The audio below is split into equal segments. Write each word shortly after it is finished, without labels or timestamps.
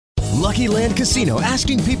Lucky Land Casino,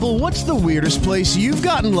 asking people, what's the weirdest place you've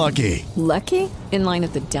gotten lucky? Lucky? In line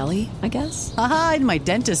at the deli, I guess? Aha, in my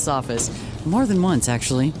dentist's office. More than once,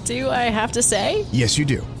 actually. Do I have to say? Yes, you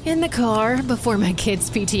do. In the car before my kids'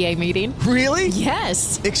 PTA meeting. Really?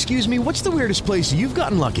 Yes. Excuse me, what's the weirdest place you've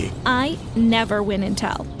gotten lucky? I never win and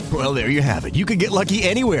tell. Well, there you have it. You can get lucky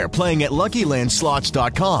anywhere, playing at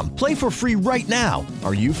LuckyLandSlots.com. Play for free right now.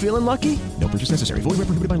 Are you feeling lucky? No purchase necessary. Void where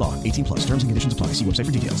prohibited by law. 18 plus. Terms and conditions apply. See website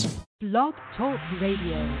for details. Blog Talk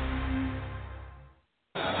Radio.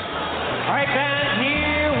 All right, fans,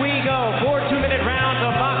 here we go. 4 2-minute rounds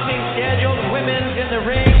of boxing scheduled. Women's in the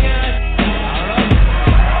ring.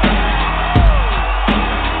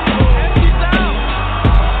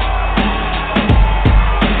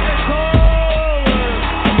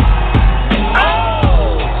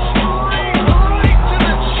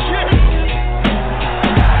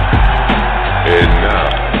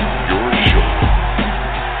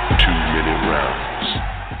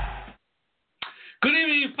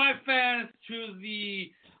 To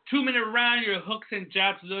the 2-minute round, your hooks and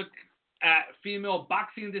jabs look at female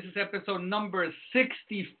boxing. This is episode number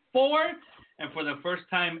 64, and for the first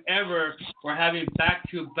time ever, we're having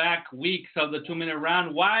back-to-back weeks of the 2-minute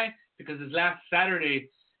round. Why? Because this last Saturday,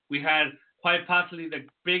 we had quite possibly the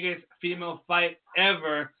biggest female fight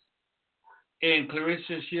ever in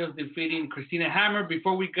Clarissa Shields defeating Christina Hammer.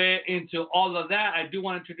 Before we get into all of that, I do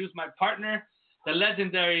want to introduce my partner, the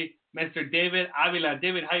legendary Mr. David Avila.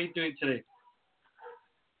 David, how are you doing today?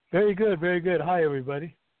 Very good, very good. Hi,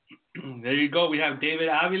 everybody. There you go. We have David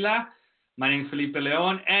Avila. My name is Felipe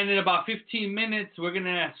Leon. And in about 15 minutes, we're going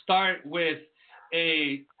to start with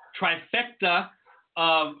a trifecta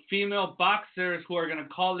of female boxers who are going to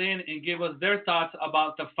call in and give us their thoughts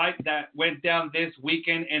about the fight that went down this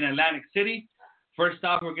weekend in Atlantic City. First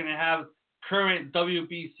off, we're going to have current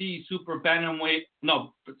WBC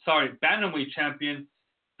bantamweight champion,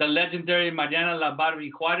 the legendary Mariana La Barbie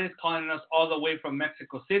Juarez, calling us all the way from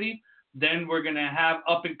Mexico City. Then we're going to have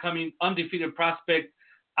up-and-coming undefeated prospect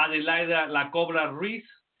Adelaida La Cobra Ruiz.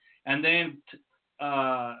 And then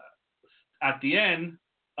at the end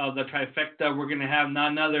of the trifecta, we're going to have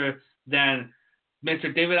none other than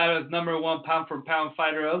Mr. David Avila's number one pound-for-pound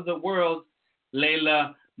fighter of the world,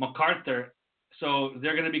 Layla McCarter. So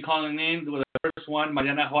they're going to be calling in with the first one,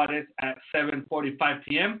 Mariana Juarez, at 7:45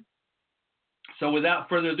 p.m. So without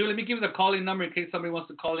further ado, let me give you the calling number in case somebody wants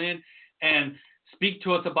to call in and speak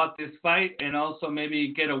to us about this fight and also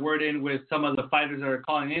maybe get a word in with some of the fighters that are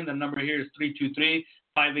calling in. The number here is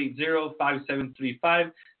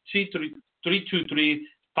 323-580-5735,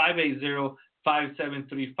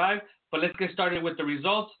 323-580-5735. But let's get started with the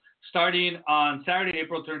results. Starting on Saturday,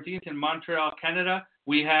 April 13th in Montreal, Canada,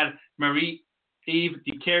 we had Marie-Eve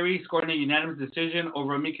DeCarey scoring a unanimous decision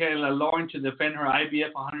over Michaela Lauren to defend her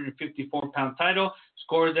IBF 154-pound title.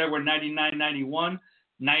 Scores there were 99-91,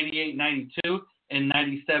 98-92, and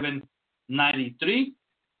 97-93.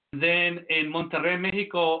 Then in Monterrey,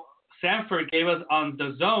 Mexico, Sanford gave us on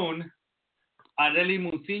the zone Arely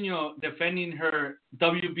Muncino defending her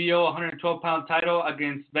WBO 112-pound title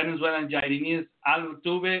against Venezuelan Yairines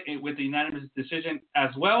Altuve with a unanimous decision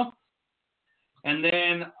as well. And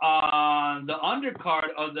then on the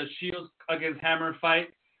undercard of the Shields against Hammer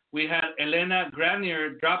fight, we had Elena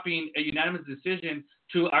Granier dropping a unanimous decision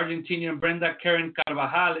to Argentinian Brenda Karen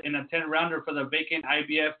Carvajal in a 10-rounder for the vacant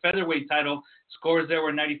IBF featherweight title. Scores there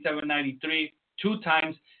were 97-93 two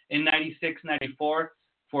times and 96-94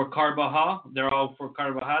 for Carvajal. They're all for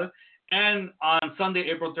Carvajal. And on Sunday,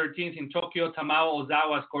 April 13th in Tokyo, Tamao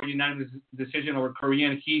Ozawa scored a unanimous decision over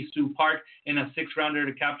Korean Hee-Soo Park in a 6-rounder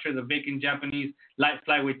to capture the vacant Japanese light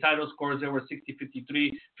flyweight title. Scores there were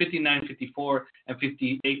 60-53, 59-54, and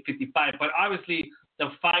 58-55. But obviously,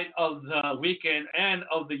 the fight of the weekend and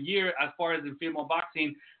of the year as far as in female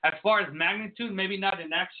boxing, as far as magnitude, maybe not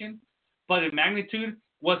in action, but in magnitude,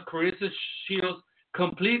 was Clarissa Shields'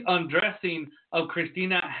 complete undressing of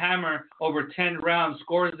Christina Hammer over 10 rounds.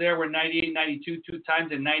 Scores there were 98-92 two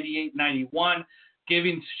times and 98-91,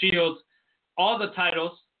 giving Shields all the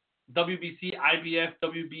titles, WBC, IBF,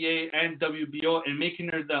 WBA, and WBO, and making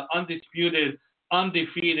her the undisputed,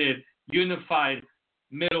 undefeated, unified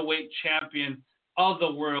middleweight champion of the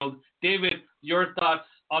world. David, your thoughts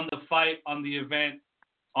on the fight, on the event,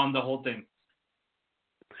 on the whole thing?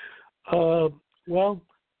 Well,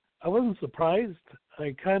 I wasn't surprised.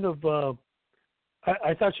 I kind of,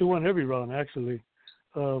 I thought she won every round, actually.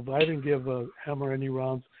 But I didn't give Hammer any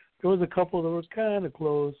rounds. There was a couple that were kind of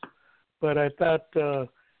close, but I thought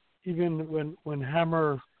even when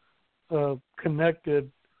Hammer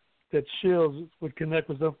connected, that Shields would connect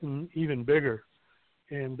with something even bigger.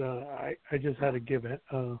 And I just had to give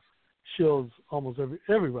Shields almost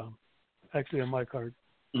every round, actually, on my card.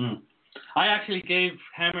 Mm. I actually gave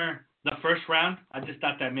Hammer the first round. I just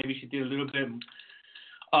thought that maybe she did a little bit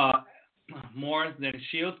more than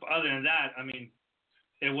Shields. But other than that, I mean,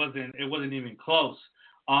 it wasn't even close.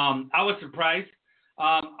 I was surprised.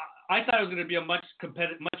 I thought it was going to be a much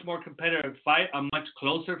more competitive fight, a much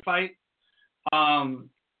closer fight. I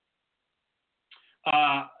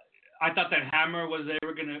thought that Hammer was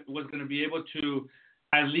going to be able to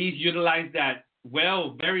at least utilize that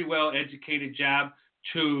very well educated jab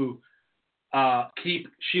to keep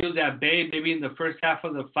Shields at bay, maybe in the first half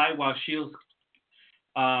of the fight, while Shields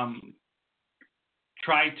tried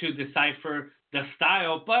to decipher the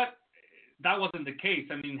style, but that wasn't the case.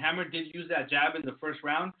 I mean, Hammer did use that jab in the first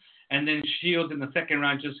round, and then Shields in the second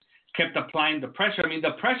round just kept applying the pressure. I mean,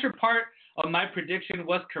 the pressure part of my prediction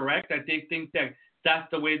was correct. I did think that that's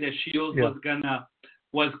the way that Shields was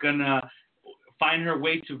gonna find her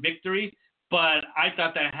way to victory. But I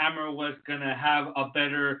thought that Hammer was gonna have a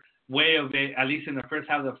better way of it, at least in the first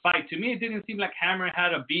half of the fight. To me, it didn't seem like Hammer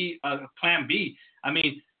had a plan B. I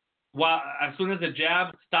mean, as soon as the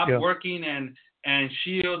jab stopped working and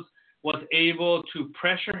Shields was able to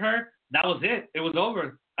pressure her, that was it. It was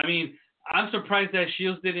over. I mean, I'm surprised that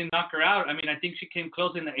Shields didn't knock her out. I mean, I think she came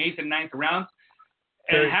close in the 8th and 9th rounds.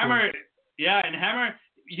 And Hammer,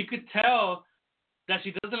 you could tell that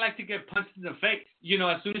she doesn't like to get punched in the face. You know,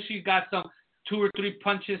 as soon as she got some 2 or 3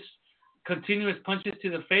 continuous punches to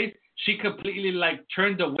the face, she completely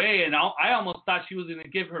turned away, and I almost thought she was going to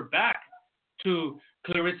give her back to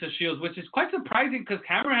Claressa Shields, which is quite surprising because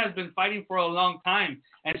Hammer has been fighting for a long time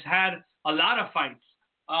and has had a lot of fights.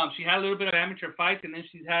 She had a little bit of amateur fights, and then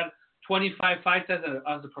she's had 25 fights as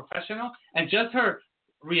a professional, and just her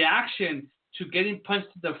reaction to getting punched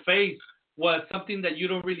in the face was something that you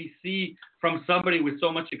don't really see from somebody with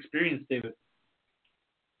so much experience, David.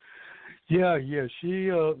 Yeah, she.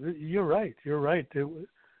 You're right.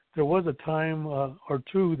 There was a time or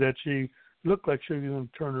two that she looked like she was going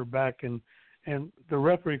to turn her back, and the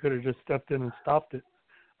referee could have just stepped in and stopped it.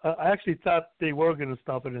 I actually thought they were going to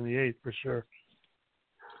stop it in the 8th for sure.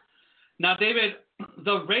 Now, David,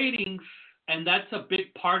 the ratings, and that's a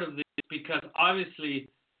big part of this because obviously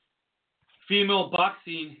female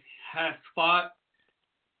boxing has fought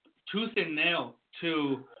tooth and nail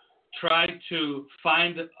to try to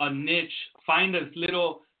find a niche, find a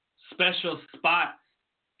little special spot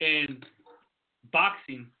in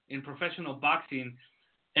boxing, in professional boxing,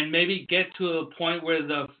 and maybe get to a point where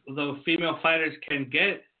the female fighters can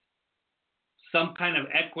get some kind of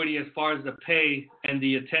equity as far as the pay and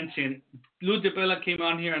the attention. David Avila came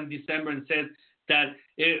on here in December and said that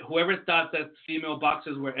whoever thought that female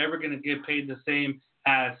boxers were ever going to get paid the same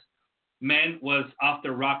as men was off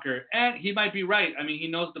the rocker. And he might be right. I mean, he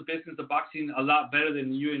knows the business of boxing a lot better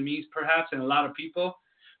than you and me, perhaps, and a lot of people.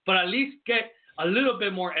 But at least get a little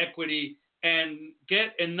bit more equity and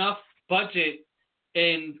get enough budget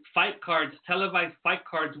in fight cards, televised fight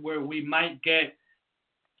cards, where we might get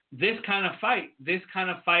this kind of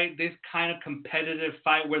competitive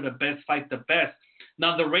fight where the best fight the best.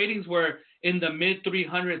 Now, the ratings were in the mid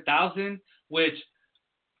 300,000, which,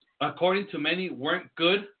 according to many, weren't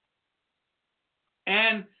good.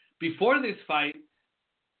 And before this fight,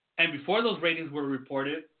 and before those ratings were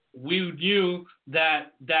reported, we knew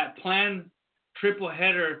that planned triple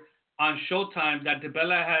header on Showtime that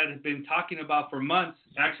Avila had been talking about for months,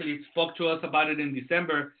 actually spoke to us about it in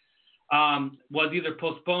December, was either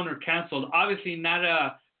postponed or canceled. Obviously not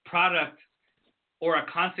a product or a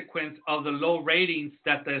consequence of the low ratings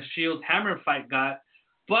that the Shields Hammer fight got,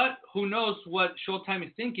 but who knows what Showtime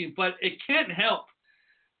is thinking. But it can't help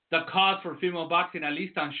the cause for female boxing, at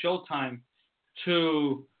least on Showtime,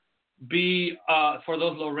 to be for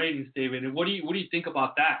those low ratings, David. And what do you think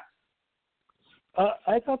about that?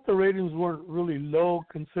 I thought the ratings weren't really low,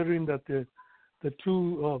 considering that the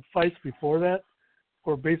 2 fights before that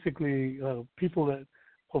were basically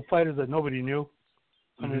fighters that nobody knew.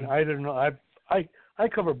 I mean, I don't know. I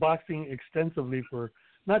cover boxing extensively for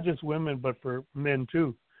not just women but for men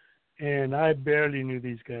too, and I barely knew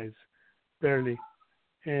these guys, barely.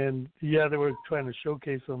 And yeah, they were trying to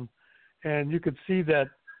showcase them, and you could see that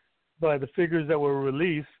by the figures that were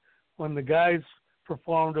released. When the guys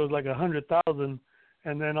performed, it was like 100,000,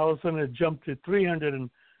 and then all of a sudden it jumped to 300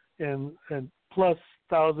 and plus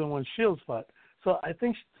thousand when Shields fought. So I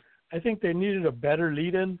think they needed a better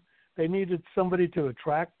lead-in. They needed somebody to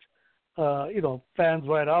attract fans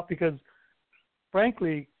right off, because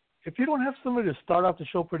frankly, if you don't have somebody to start off the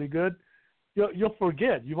show pretty good, you'll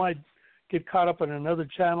forget. You might get caught up on another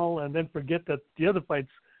channel and then forget that the other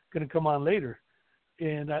fight's going to come on later.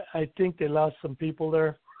 And I think they lost some people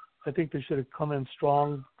there. I think they should have come in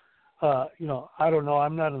strong. I don't know.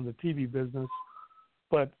 I'm not in the TV business,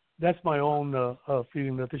 but that's my own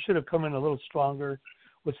feeling that they should have come in a little stronger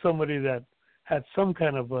with somebody that had some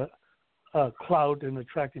kind of a clout in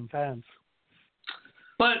attracting fans.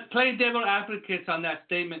 But playing devil advocates on that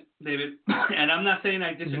statement, David, and I'm not saying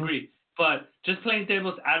I disagree, but just playing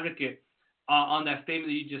devil's advocate on that statement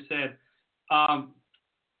that you just said,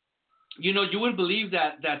 you would believe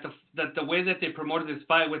that the way that they promoted this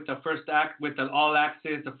fight with the first act, with the all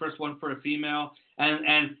access, the first one for a female,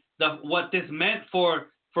 and what this meant for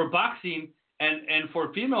boxing and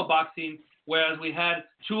for female boxing, whereas we had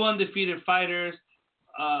two undefeated fighters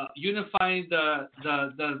unifying the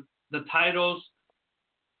titles.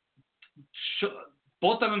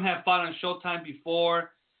 Both of them have fought on Showtime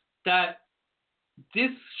before. That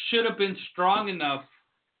this should have been strong enough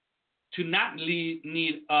to not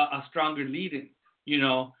need a stronger lead-in.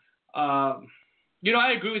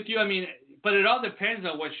 I agree with you. I mean, but it all depends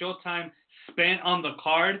on what Showtime spent on the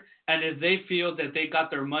card, and if they feel that they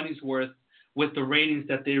got their money's worth with the ratings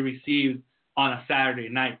that they received on a Saturday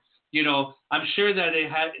night. I'm sure that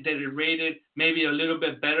it rated maybe a little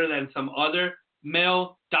bit better than some other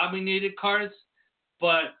male-dominated cards,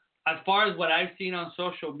 but as far as what I've seen on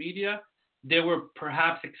social media, they were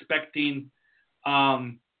perhaps expecting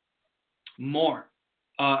more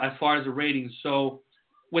as far as the ratings. So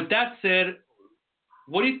with that said,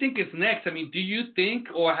 what do you think is next? I mean, do you think,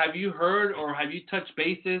 or have you heard, or have you touched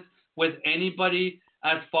bases with anybody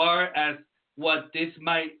as far as what this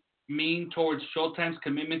might mean towards Showtime's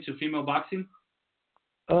commitment to female boxing?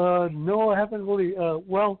 No, I haven't really.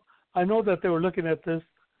 I know that they were looking at this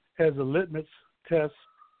as a litmus test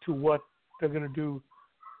to what they're going to do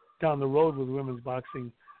down the road with women's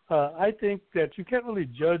boxing. I think that you can't really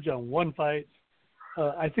judge on one fight.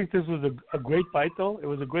 I think this was a great fight, though. It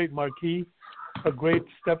was a great marquee, a great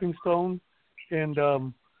stepping stone. And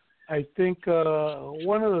I think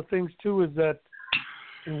one of the things, too, is that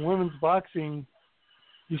in women's boxing,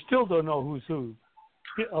 you still don't know who's who.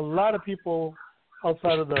 A lot of people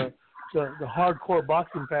outside of the hardcore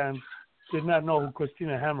boxing fans did not know who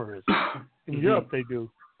Christina Hammer is. In Europe, they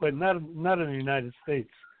do, but not in the United States.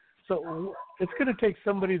 So it's going to take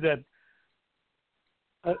somebody that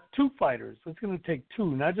two fighters. It's going to take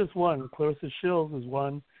two, not just one. Clarissa Shields is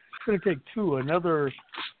one. It's going to take two. Another.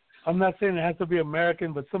 I'm not saying it has to be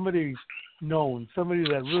American, but somebody known, somebody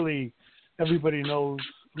that really everybody knows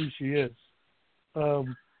who she is.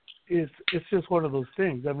 It's just one of those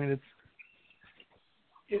things. I mean,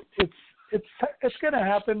 it's going to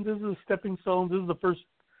happen. This is a stepping stone. This is the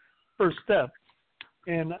first step,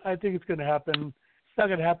 and I think it's going to happen. It's not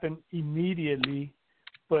going to happen immediately,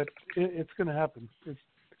 but it's going to happen.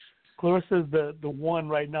 Clarissa's the one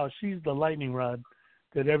right now. She's the lightning rod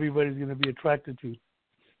that everybody's going to be attracted to.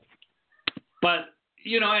 But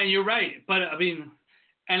and you're right. But I mean,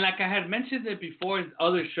 and like I had mentioned it before in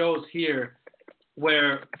other shows here,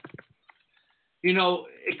 where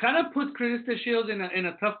it kind of puts Clarissa Shields in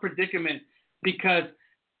a tough predicament, because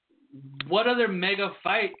what other mega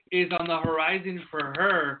fight is on the horizon for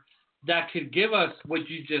her that could give us what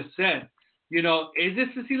you just said? Is this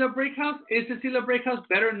Cecilia Breakhouse? Is Cecilia Breakhouse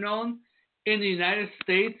better known in the United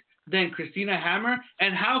States than Christina Hammer?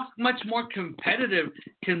 And how much more competitive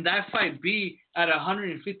can that fight be at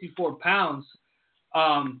 154 pounds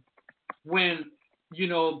when,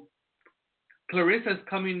 Clarissa's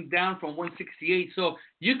coming down from 168? So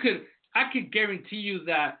I could guarantee you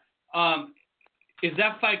that if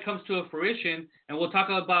that fight comes to a fruition, and we'll talk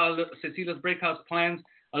about Cecilia Breakhouse plans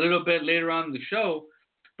a little bit later on in the show,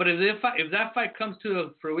 but if that fight comes to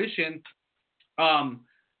a fruition,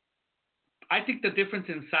 I think the difference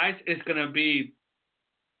in size is going to be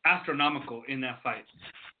astronomical in that fight.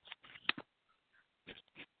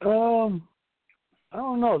 I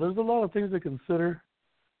don't know. There's a lot of things to consider.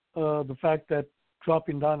 The fact that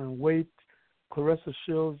dropping down in weight, Clarissa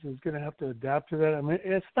Shields is going to have to adapt to that. I mean,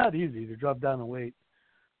 it's not easy to drop down in weight.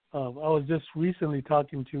 I was just recently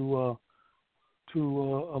talking to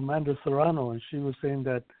Amanda Serrano, and she was saying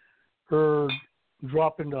that her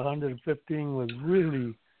drop into 115 was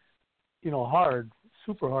really, hard,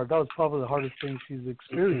 super hard. That was probably the hardest thing she's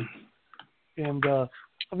experienced. And, I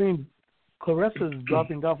mean, Clarissa's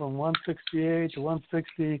dropping down from 168 to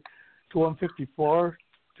 160 to 154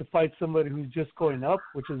 to fight somebody who's just going up,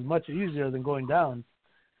 which is much easier than going down.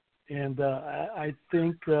 And I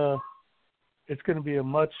think it's going to be a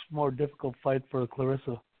much more difficult fight for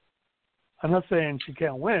Clarissa. I'm not saying she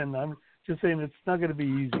can't win. I'm just saying it's not going to be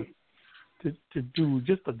easy to do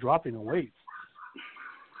just the dropping of weight.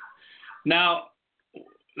 Now,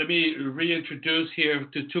 let me reintroduce here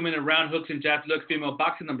to 2-minute round hooks and jabs look female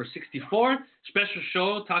boxing number 64. Special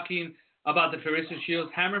show talking about the Clarissa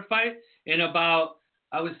Shields Hammer fight. In about,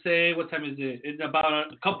 I would say, what time is it? In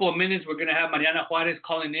about a couple of minutes, we're going to have Mariana Juarez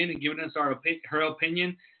calling in and giving us her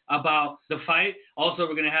opinion about the fight. Also,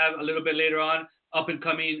 we're going to have a little bit later on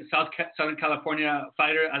up-and-coming Southern California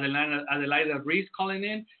fighter Adelaida Ruiz calling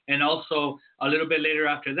in. And also, a little bit later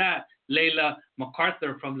after that, Layla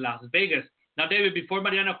McCarter from Las Vegas. Now, David, before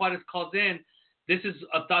Mariana Juarez calls in, this is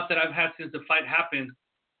a thought that I've had since the fight happened,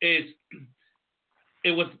 is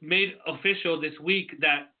it was made official this week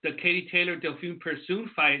that the Katie Taylor-Delphine Persoon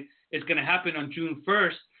fight is going to happen on June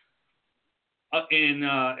 1st at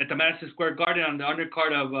the Madison Square Garden on the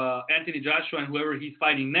undercard of Anthony Joshua and whoever he's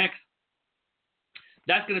fighting next.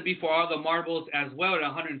 That's going to be for all the marbles as well at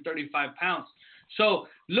 135 pounds. So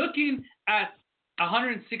looking at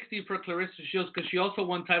 160 for Clarissa Shields, because she also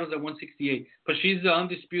won titles at 168, but she's the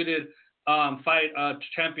undisputed fight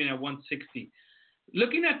champion at 160.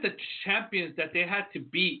 Looking at the champions that they had to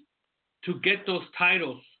beat to get those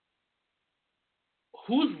titles,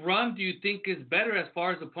 whose run do you think is better as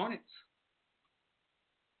far as opponents?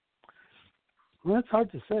 Well, that's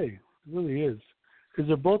hard to say. It really is, because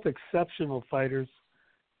they're both exceptional fighters.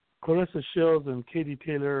 Clarissa Shields and Katie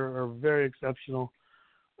Taylor are very exceptional.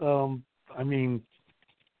 I mean,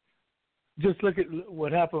 just look at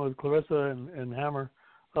what happened with Clarissa and Hammer.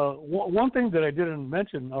 One thing that I didn't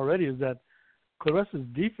mention already is that Clarissa's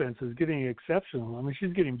defense is getting exceptional. I mean,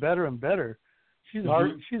 she's getting better and better. She's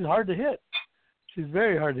hard. She's hard to hit. She's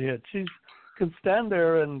very hard to hit. She can stand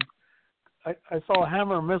there, and I saw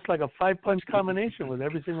Hammer miss like a 5-punch combination with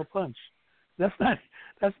every single punch. That's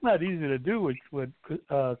not easy to do what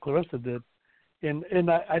Clarissa did, and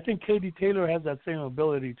I think Katie Taylor has that same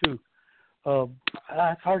ability too.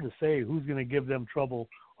 It's hard to say who's going to give them trouble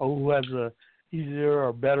or who has a easier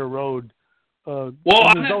or better road. There's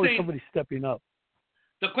always somebody stepping up.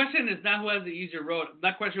 The question is not who has the easier road.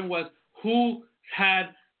 That question was who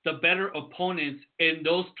had the better opponents in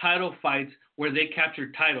those title fights where they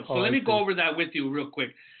captured titles. So let me go over that with you real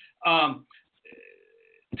quick.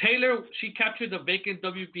 Taylor, she captured the vacant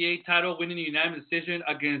WBA title, winning a unanimous decision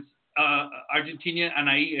against Argentina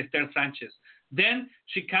Anaí Esther Sanchez. Then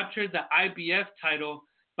she captured the IBF title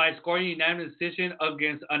by scoring a unanimous decision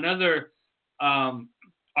against another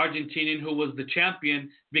Argentinian who was the champion,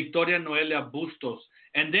 Victoria Noelia Bustos.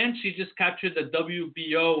 And then she just captured the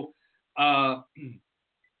WBO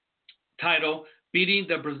title, beating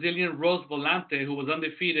the Brazilian Rose Volante, who was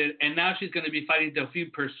undefeated. And now she's going to be fighting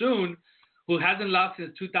Delphine Persoon, who hasn't lost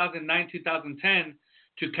since 2009-2010,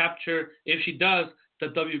 to capture, if she does, the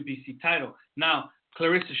WBC title. Now,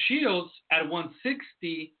 Clarissa Shields at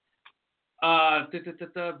 160,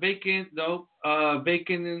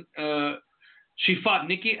 she fought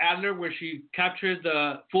Nikki Adler, where she captured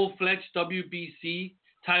the full-fledged WBC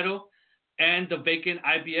title and the vacant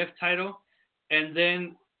IBF title. And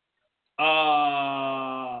then,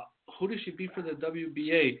 who did she beat for the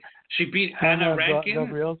WBA? She beat Anna Rankin.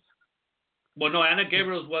 Gabriels. Well, no, Anna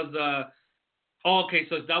Gabriels was so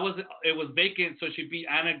it was vacant, so she beat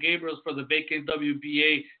Anna Gabriels for the vacant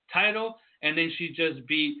WBA title, and then she just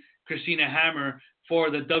beat Christina Hammer for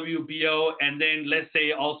the WBO, and then let's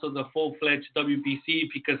say also the full-fledged WBC,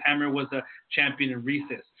 because Hammer was a champion in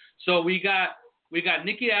recess. So we got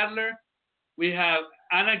Nikki Adler, we have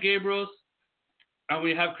Anna Gabriels, and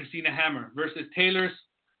we have Christina Hammer versus Taylor's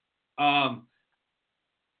Anaí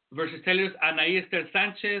Esther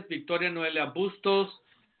Sanchez, Victoria Noelia Bustos,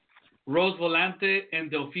 Rose Volante, and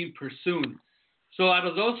Delphine Persoon. So out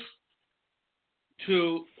of those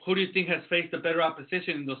two, who do you think has faced a better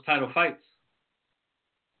opposition in those title fights?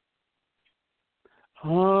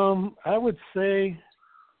 I would say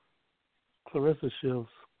Clarissa Shields.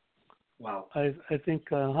 Wow. I think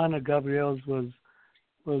Hannah Gabriels was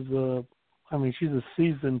she's a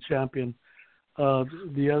seasoned champion.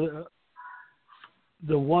 The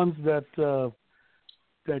ones that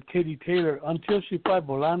Katie Taylor, until she fought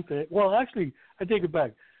Volante. Well, actually, I take it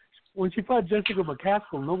back. When she fought Jessica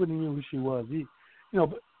McCaskill, nobody knew who she was.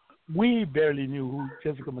 We barely knew who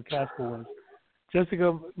Jessica McCaskill was.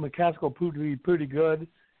 Jessica McCaskill proved to be pretty good,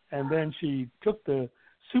 and then she took the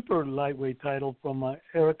super lightweight title from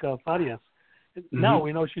Erica Farias. Mm-hmm. Now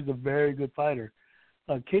we know she's a very good fighter.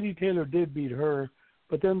 Katie Taylor did beat her,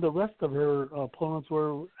 but then the rest of her opponents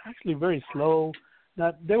were actually very slow.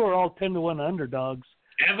 They were all 10-1 underdogs.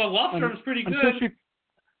 Eva Wallstrom's pretty good.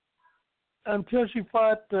 Until she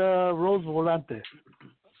fought Rose Volante.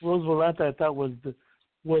 Rose Volante, I thought was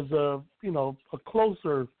a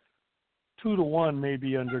closer 2-1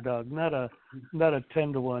 maybe underdog, not a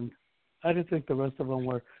 10-1. I didn't think the rest of them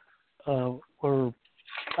were.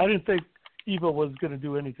 I didn't think Eva was going to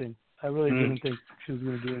do anything. I really didn't think she was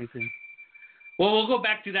going to do anything. Well, we'll go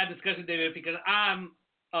back to that discussion, David, because I'm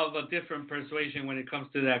of a different persuasion when it comes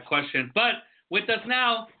to that question. But with us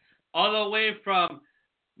now, all the way from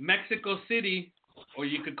Mexico City, or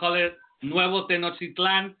you could call it Nuevo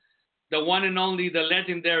Tenochtitlan, the one and only, the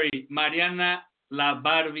legendary Mariana La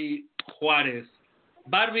Barbie Juarez.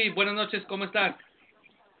 Barbie, buenas noches, ¿cómo estás?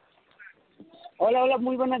 Hola,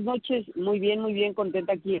 muy buenas noches. Muy bien,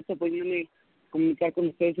 contenta aquí pudiendo comunicar con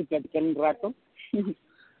ustedes y platicar un rato.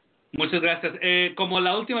 Muchas gracias. Como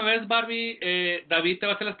la última vez, Barbie, David te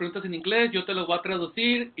va a hacer las preguntas en inglés, yo te las voy a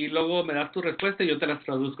traducir y luego me das tu respuesta y yo te las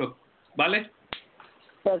traduzco. ¿Vale?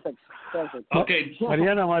 Perfecto. Okay.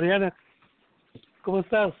 Mariana, ¿cómo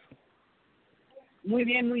estás? Muy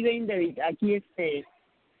bien, David. Aquí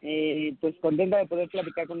pues contenta de poder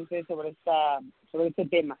platicar con ustedes sobre este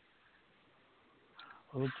tema.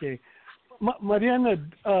 Okay. Mariana,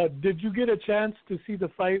 did you get a chance to see the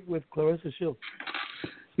fight with Claressa Shields?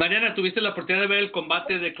 Mariana, ¿tuviste la oportunidad de ver el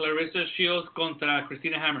combate de Claressa Shields contra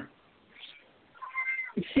Christina Hammer?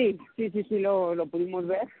 Sí, lo pudimos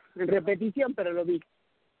ver en repetición, pero lo vi.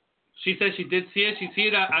 She said she did see it. She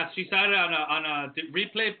saw it on a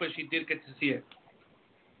replay, but she did get to see it.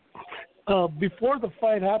 Before the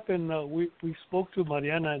fight happened, we spoke to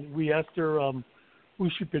Mariana and we asked her who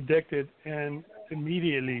she predicted, and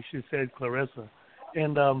immediately she said Claressa.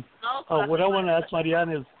 And what I want to ask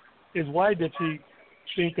Mariana is why did she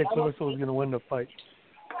think that Claressa was going to win the fight?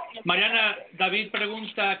 Mariana, David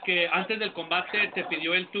pregunta que antes del combate te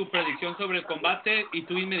pidió él tu predicción sobre el combate y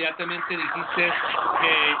tú inmediatamente dijiste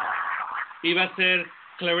que iba a ser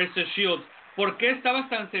Claressa Shields. ¿Por qué estabas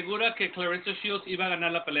tan segura que Claressa Shields iba a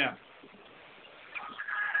ganar la pelea?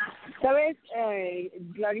 Sabes,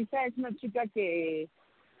 Clarissa es una chica que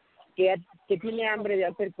tiene hambre de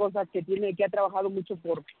hacer cosas, que ha trabajado mucho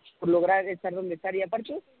por lograr estar donde está, y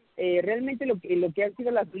aparte realmente lo que han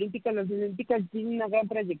sido las olímpicas tienen una gran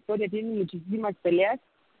trayectoria, tienen muchísimas peleas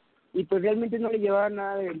y pues realmente no le llevaban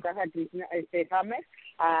nada de ventaja a Christina Hammer,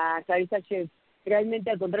 a Clarissa Shields. Realmente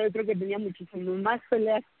al contrario, creo que tenía muchísimo más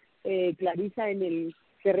peleas Clarissa en el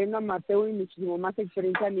terreno amateur y muchísimo más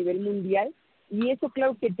experiencia a nivel mundial, y eso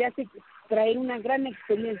claro que te hace traer una gran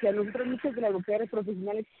experiencia. Nosotros muchos de las boxeadores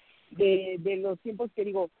profesionales de los tiempos que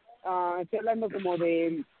digo, estoy hablando como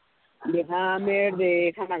de Hammer,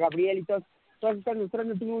 de Hanna Gabriel y todas estas, nosotros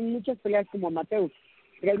no tuvimos muchas peleas como amateurs.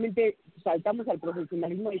 Realmente saltamos al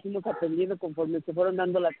profesionalismo y fuimos aprendiendo conforme se fueron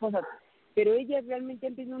dando las cosas. Pero ellas realmente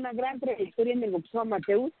han tenido una gran trayectoria en el boxeo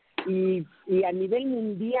amateur y a nivel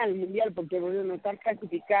mundial, porque bueno, estar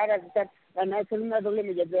clasificadas, ganar, ser una doble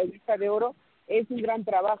medallista de oro, es un gran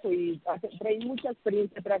trabajo y trae mucha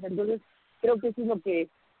experiencia atrás. Entonces creo que eso es lo que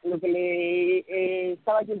le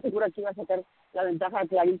estaba yo segura que iba a sacar la ventaja a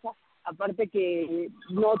Clarissa. Aparte que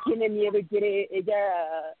no tiene miedo y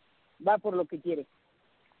ella va por lo que quiere.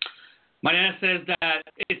 Mariana says that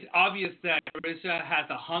it's obvious that Clarissa has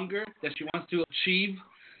a hunger, that she wants to achieve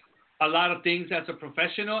a lot of things as a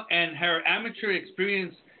professional, and her amateur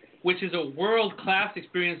experience, which is a world-class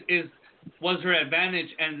experience, was her advantage,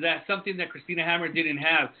 and that's something that Christina Hammer didn't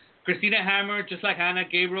have. Christina Hammer, just like Ana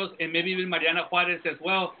Gabriel and maybe even Mariana Juarez as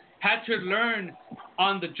well, had to learn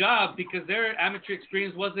on the job because their amateur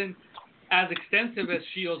experience wasn't as extensive as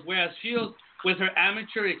Shields, whereas Shields, with her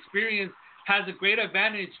amateur experience, had a great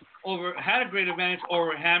advantage over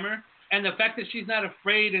Hammer, and the fact that she's not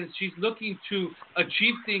afraid and she's looking to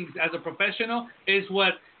achieve things as a professional is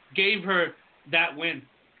what gave her that win.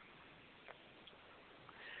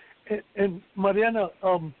 And Mariana,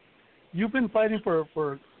 you've been fighting for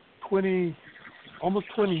almost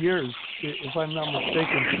 20 years, if I'm not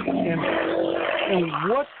mistaken. And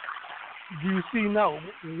what do you see now?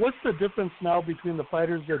 What's the difference now between the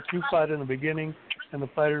fighters that you fought in the beginning and the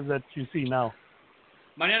fighters that you see now?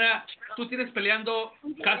 Mariana, tú tienes peleando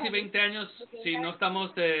casi 20 años, si no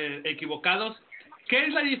estamos equivocados. ¿Qué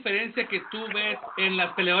es la diferencia que tú ves en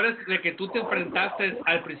las peleadores de que tú te enfrentaste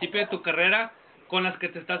al principio de tu carrera con las que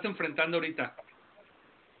te estás enfrentando ahorita?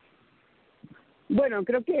 Bueno,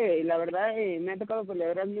 creo que la verdad me han tocado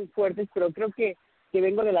peleadoras muy fuertes, pero creo que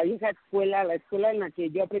vengo de la vieja escuela, la escuela en la que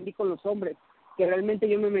yo aprendí con los hombres, que realmente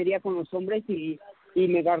yo me medía con los hombres y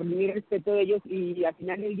me gané respeto de ellos, y al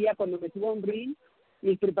final del día cuando me subo a un ring,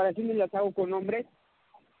 mis preparaciones las hago con hombres.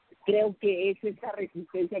 Creo que es esa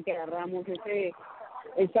resistencia que agarramos,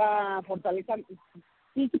 esa fortaleza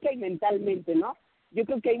física y mentalmente, ¿no? yo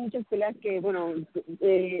creo que hay muchas peleas que, bueno,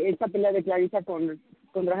 esta pelea de Clarissa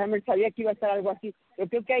contra Hammer sabía que iba a estar algo así. Yo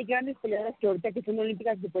creo que hay grandes peleadoras que ahorita que son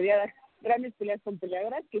olímpicas se podría dar grandes peleas con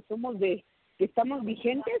peleadoras que que estamos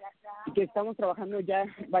vigentes y que estamos trabajando ya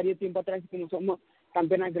varios tiempo atrás como somos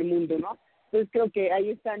campeonas del mundo, ¿no? Entonces creo que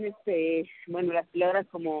ahí están, bueno, las peleadoras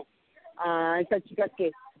como estas chicas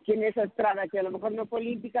que tiene esa Estrada, que a lo mejor no fue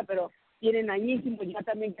olímpica, pero tienen añísimos ya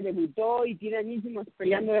también que debutó y tiene añísimos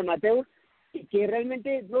peleando de amateur, y que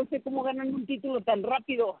realmente no sé cómo ganan un título tan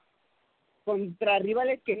rápido contra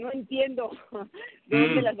rivales que no entiendo de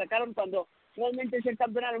dónde la sacaron, cuando realmente ser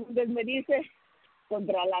campeona del mundo es medirse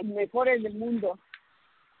contra las mejores del mundo.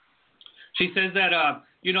 She says that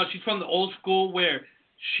she's from the old school where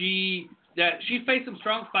she faced some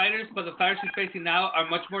strong fighters, but the fighters she's facing now are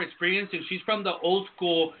much more experienced, and she's from the old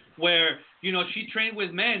school where she trained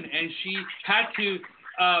with men and she had to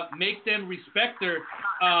make them respect her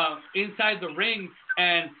inside the ring,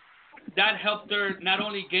 and that helped her not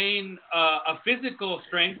only gain a physical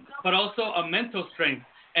strength but also a mental strength.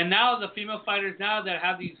 And now the female fighters now that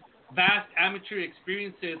have these vast amateur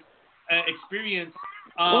experience,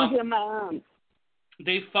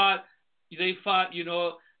 they fought,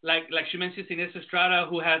 like she mentioned, Inés Estrada,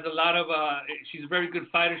 who has a lot of, she's a very good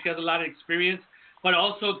fighter. She has a lot of experience, but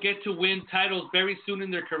also get to win titles very soon in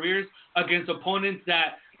their careers against opponents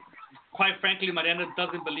that, quite frankly, Mariana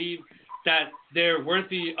doesn't believe that they're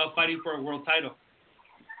worthy of fighting for a world title.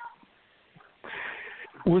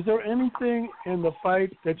 Was there anything in the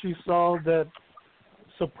fight that you saw that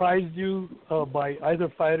surprised you by either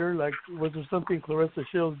fighter? Like, was there something Clarissa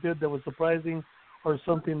Shields did that was surprising, or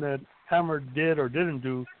something that Hammer did or didn't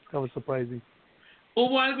do that was surprising?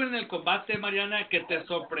 ¿Hubo algo en el combate, Mariana, que te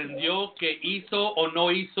sorprendió que hizo o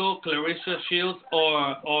no hizo Clarissa Shields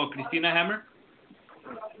o Christina Hammer?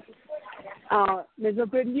 Me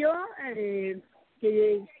sorprendió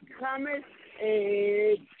que Hammer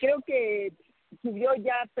creo que subió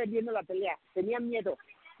ya perdiendo la pelea. Tenía miedo.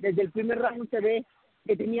 Desde el primer round se ve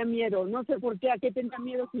que tenía miedo. No sé por qué, a qué tenía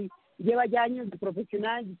miedo si lleva ya años de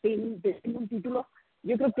profesional, tiene un título.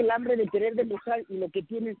 Yo creo que el hambre de querer demostrar y lo que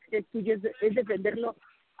tiene es tuyo es defenderlo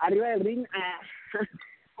arriba del ring.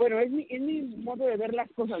 Bueno, es mi modo de ver las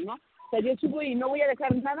cosas, ¿no? O sea, yo subo y no voy a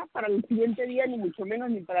dejar nada para el siguiente día, ni mucho menos,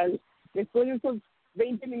 ni para después de esos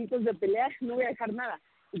 20 minutos de pelea, no voy a dejar nada.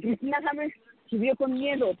 Y Christina Hammer subió con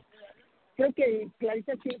miedo. Creo que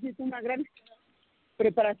Clarissa Shields hizo una gran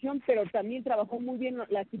preparación, pero también trabajó muy bien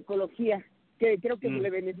la psicología, que creo que le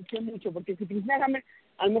benefició mucho, porque si Christina Hammer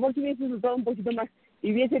a lo mejor si hubiese disfrutado un poquito más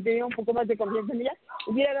y hubiese tenido un poco más de confianza en ella,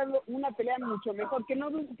 hubiera dado una pelea mucho mejor, que no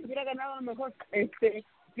dudo que hubiera ganado a lo mejor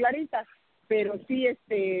Clarissa, pero sí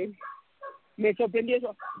me sorprendió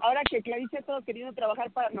eso. Ahora que Clarissa ha estado queriendo trabajar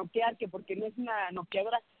para noquear, que porque no es una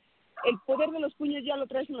noqueadora, el poder de los puños ya lo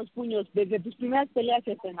traes en los puños, desde tus primeras peleas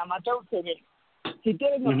en amateur se ve. Si tú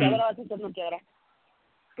eres noqueadora, vas a ser noqueadora.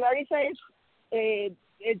 Clarissa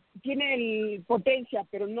tiene potencia,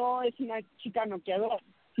 pero no es una chica noqueadora.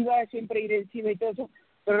 Sí va a siempre ir encima y todo eso,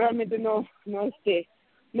 pero realmente no creo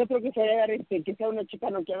que se vaya a dar que sea una chica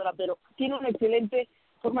noqueadora, pero tiene una excelente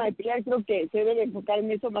forma de pelear. Creo que se debe enfocar en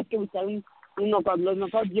eso más que buscar un knockout. Los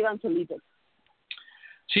knockouts llegan solitos.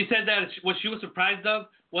 She said that what she was surprised of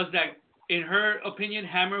was that, in her opinion,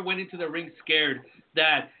 Hammer went into the ring scared.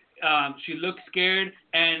 That she looked scared,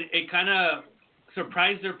 and it kind of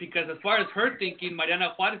surprised her because, as far as her thinking,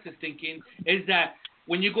 Mariana Juarez's thinking, is that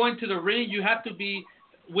when you go into the ring, you have to be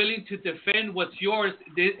willing to defend what's yours,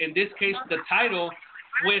 in this case, the title,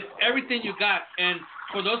 with everything you got. And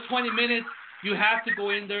for those 20 minutes, you have to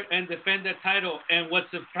go in there and defend that title. And what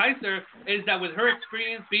surprised her is that with her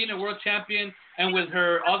experience being a world champion and with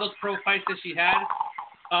all those pro fights that she had,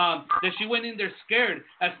 that she went in there scared.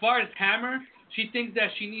 As far as Hammer, she thinks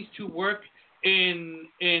that she needs to work in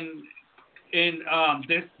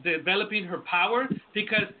developing her power,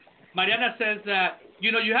 because Mariana says that,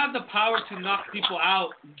 you have the power to knock people out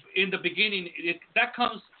in the beginning. That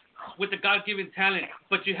comes with the God-given talent,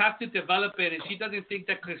 but you have to develop it, and she doesn't think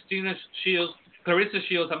that Clarissa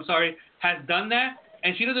Shields, has done that,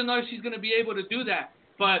 and she doesn't know if she's going to be able to do that.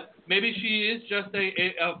 But maybe she is just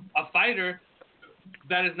a fighter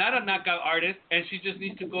that is not a knockout artist, and she just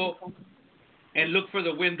needs to go and look for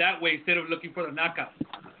the win that way instead of looking for the knockout.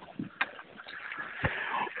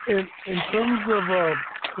 In terms of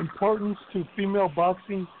importance to female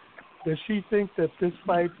boxing, does she think that this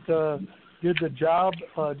fight did the job?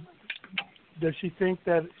 Does she think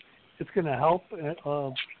that it's going to help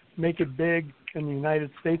make it big in the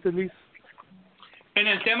United States at least? En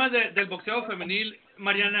el tema del boxeo femenil,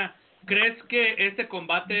 Mariana, ¿crees que este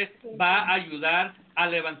combate va a ayudar a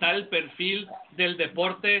levantar el perfil del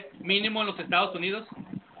deporte mínimo en los Estados Unidos?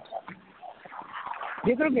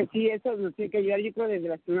 Yo creo que sí, eso nos tiene que ayudar. Yo creo desde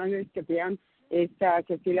las primeras veces que pelearon esta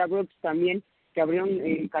Cecilia Brooks también, que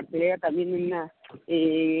abrieron cartelera también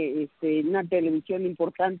en una televisión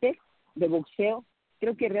importante de boxeo.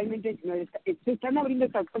 Creo que realmente se están abriendo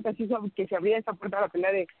estas puertas, así que se abría esta puerta a la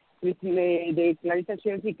pelea de Clarissa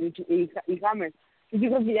Shields y Hammer. Yo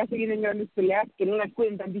creo que ya se vienen grandes peleas, que no las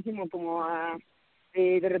cuiden tantísimo como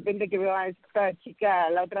de repente que veo a esta chica,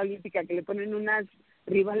 la otra olímpica, que le ponen unas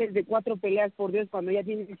rivales de 4 peleas, por Dios, cuando ya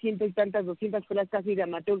tienen 100 y tantas, 200 peleas casi de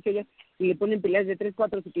amateurs ellas, y le ponen peleas de 3,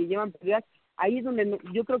 4 y que llevan peleas. Ahí es donde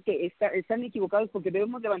yo creo que están equivocados, porque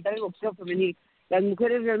debemos levantar el boxeo femenil. Las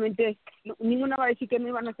mujeres realmente, ninguna va a decir que no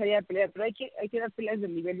iban a salir a pelear, pero hay que dar peleas de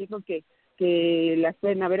nivel. Yo creo que las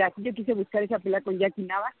pueden haber. Aquí yo quise buscar esa pelea con Jackie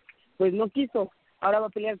Nava, pues no quiso. Ahora va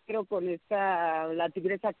a pelear, creo, con la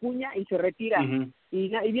tigresa Cuña y se retira. Uh-huh. Y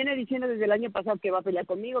viene diciendo desde el año pasado que va a pelear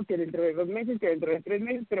conmigo, que dentro de 2 meses, que dentro de 3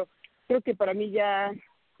 meses, pero creo que para mí ya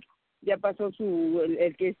pasó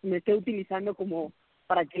el que me esté utilizando como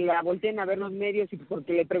para que la volteen a ver los medios y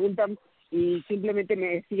porque le preguntan y simplemente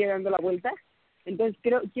me sigue dando la vuelta. Entonces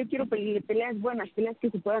yo quiero peleas buenas, peleas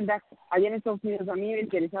que se puedan dar. Allá en Estados Unidos a mí me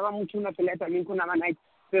interesaba mucho una pelea también con Ava Knight,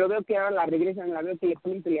 pero veo que ahora la regresan, la veo que le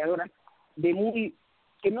ponen peleadoras de muy,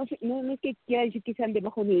 que no es que quiera decir que sean de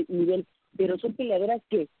bajo nivel, pero son peleadoras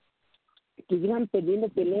que llevan perdiendo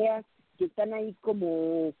peleas, que están ahí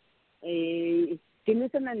como que no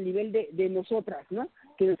están al nivel de nosotras, ¿no?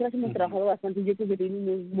 Que nosotras hemos trabajado bastante, yo creo que tienen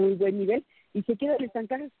un muy buen nivel y se quedan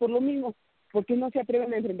estancadas por lo mismo, porque no se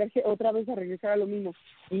atreven a enfrentarse otra vez a regresar a lo mismo.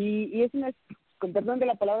 Y es con perdón de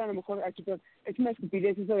la palabra, a lo mejor aquí es una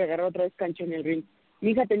estupidez eso de agarrar otra vez cancha en el ring.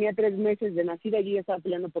 Mi hija tenía 3 meses de nacida y ella estaba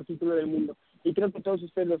peleando por título del mundo. Y creo que todos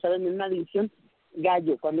ustedes lo saben, en una división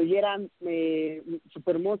gallo. Cuando yo era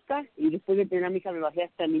super mosca y después de tener a mi hija me bajé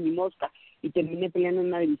hasta mini mosca y terminé peleando en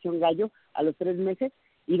una división gallo a los 3 meses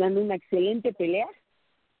y dando una excelente pelea,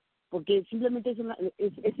 porque simplemente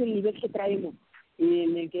es el nivel que traemos y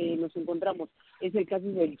en el que nos encontramos. Es el caso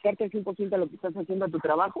de dedicarte al 100% a lo que estás haciendo, a tu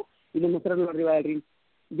trabajo y demostrarlo arriba del ring.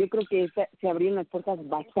 Yo creo que se abrieron las puertas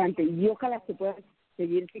bastante y ojalá se puedan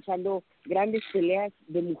seguir fijando grandes peleas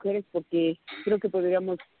de mujeres, porque creo que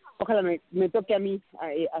podríamos, ojalá me toque a mí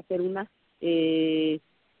hacer una.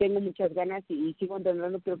 Tengo muchas ganas y sigo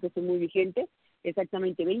entrenando, creo que estoy muy vigente,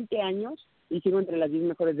 exactamente 20 años y sigo entre las 10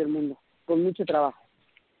 mejores del mundo, con mucho trabajo.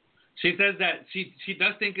 She says that she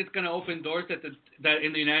does think it's going to open doors that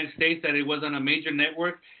in the United States, that it was on a major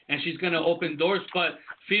network, and she's going to open doors. But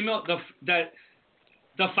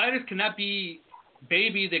the fighters cannot be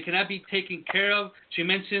baby, they cannot be taken care of. She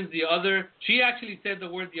mentions she actually said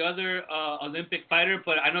the other Olympic fighter,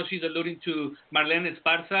 but I know she's alluding to Marlene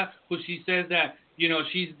Esparza, who she says that,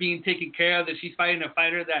 she's being taken care of, that she's fighting a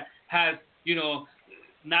fighter that has,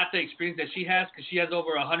 not the experience that she has, because she has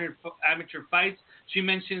over 100 amateur fights. She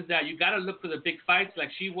mentions that you got to look for the big fights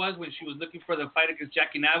like she was when she was looking for the fight against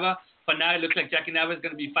Jackie Nava, but now it looks like Jackie Nava is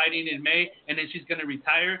going to be fighting in May, and then she's going to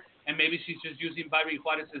retire, and maybe she's just using Barbie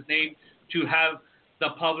Juarez's name to have the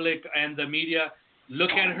public and the media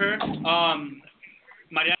look at her.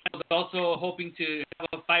 Mariana was also hoping to have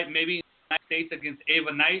a fight maybe in the United States against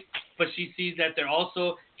Ava Knight, but she sees that they're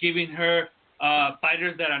also giving her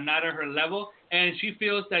fighters that are not at her level, and she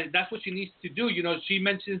feels that that's what she needs to do. She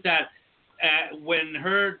mentions that when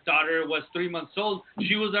her daughter was 3 months old,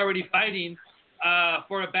 she was already fighting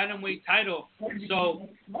for a bantamweight title,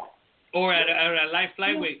 or at a light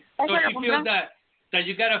flyweight. So she feels that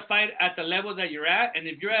you got to fight at the level that you're at. And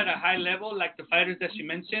if you're at a high level, like the fighters that she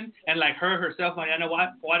mentioned, and like herself, Mariana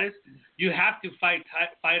Juarez, you have to fight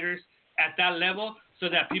fighters at that level so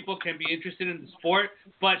that people can be interested in the sport.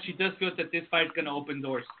 But she does feel that this fight is going to open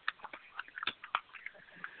doors.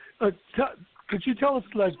 Could you tell us,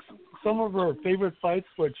 like, some of her favorite fights,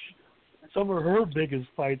 some of her biggest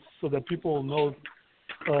fights, so that people will know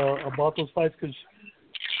about those fights? Because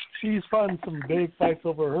she's fought some big fights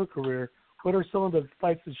over her career. What are some of the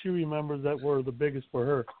fights that she remembers that were the biggest for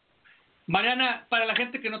her? Mariana, para la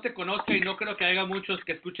gente que no te conozca, y no creo que haya muchos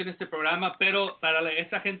que escuchen este programa, pero para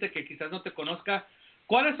esa gente que quizás no te conozca,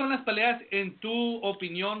 ¿cuáles son las peleas, en tu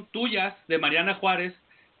opinión, tuyas, de Mariana Juárez,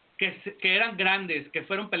 que eran grandes, que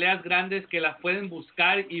fueron peleas grandes, que las pueden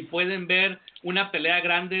buscar y pueden ver una pelea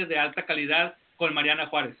grande de alta calidad con Mariana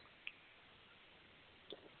Juárez?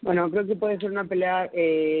 Bueno, creo que puede ser una pelea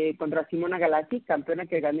contra Simona Galassi, campeona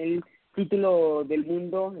que ganó el título del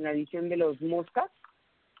mundo en la edición de los Moscas.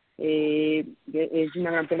 Es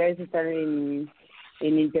una gran pelea, es estar en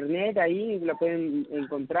en internet, ahí la pueden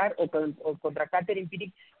encontrar, o contra Catherine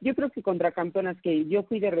Pirig. Yo creo que contra campeonas, que yo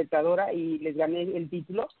fui de retadora y les gané el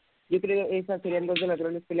título, yo creo que esas serían dos de las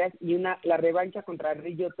grandes peleas, y la revancha contra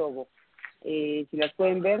Rillo Togo. Si las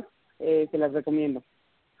pueden ver, se las recomiendo.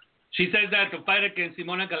 She says that the fight against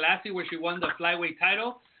Simona Galassi, where she won the flyweight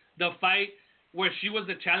title, the fight where she was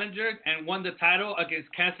the challenger and won the title against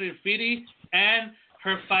Catherine Pirig, and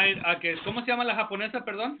her fight against, ¿cómo se llama la japonesa,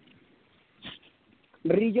 perdón?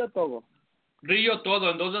 Rillo Togo. Rillo Todo,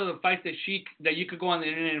 and those are the fights that you could go on the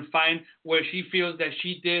internet and find where she feels that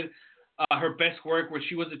she did her best work, where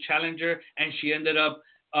she was a challenger and she ended up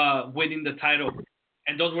winning the title,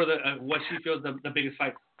 and those were what she feels the biggest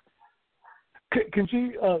fights. Can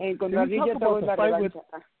you contra Rillo Togo the fight with?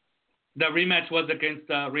 The rematch was against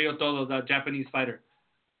Rillo Todo, the Japanese fighter.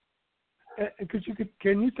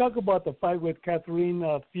 Can you talk about the fight with Catherine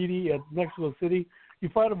Fidi at Mexico City? You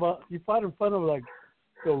fought in front of like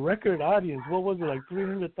the record audience. What was it, like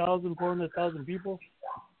 300,000, 400,000 people?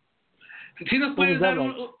 Si nos puedes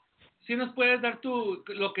dar tú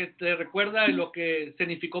lo que te recuerda y lo que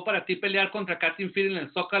significó para ti pelear contra Catherine Fidi en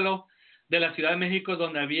el Zócalo de la Ciudad de México,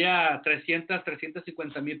 donde había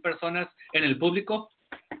 350,000 personas en el público.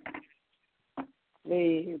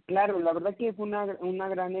 Claro, la verdad que fue una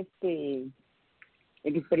gran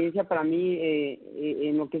experiencia para mí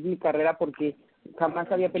en lo que es mi carrera, porque jamás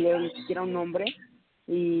había peleado ni siquiera un hombre,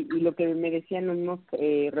 y lo que me decían los mismos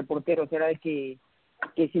reporteros era de que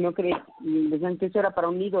si no decían que eso era para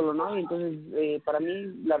un ídolo, ¿no? Y entonces para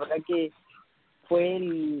mí la verdad que fue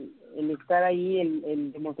el estar ahí,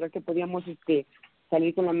 el demostrar que podíamos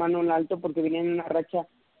salir con la mano en alto, porque venía en una racha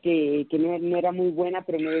que no era muy buena,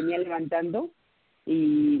 pero me venía levantando.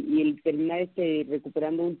 Y el terminar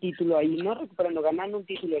recuperando un título ahí, ganando un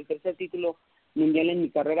título, el tercer título mundial en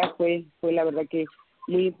mi carrera, fue la verdad que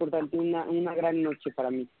muy importante, una gran noche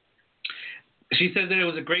para mí. She says that it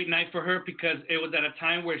was a great night for her because it was at a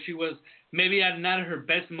time where she was maybe at not her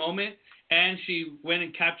best moment, and she went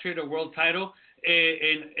and captured a world title.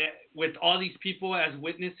 With all these people as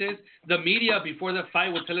witnesses, the media before the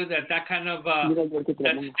fight would tell her that kind of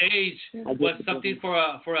that stage was something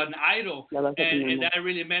for an idol, and that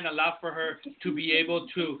really meant a lot for her to be able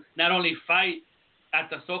to not only fight at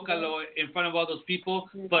the Zócalo in front of all those people,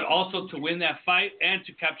 but also to win that fight and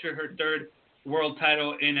to capture her third world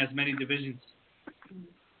title in as many divisions.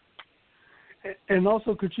 And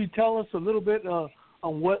also, could you tell us a little bit on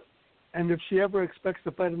what, and if she ever expects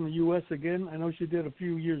to fight in the U.S. again? I know she did a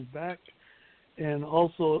few years back. And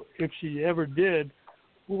also, if she ever did,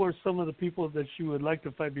 who are some of the people that she would like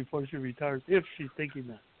to fight before she retires, if she's thinking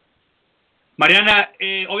that? Mariana,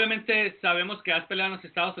 obviamente sabemos que has peleado en los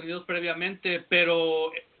Estados Unidos previamente,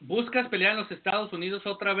 pero ¿buscas pelear en los Estados Unidos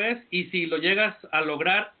otra vez? Y si lo llegas a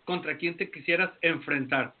lograr, ¿contra quién te quisieras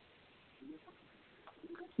enfrentar?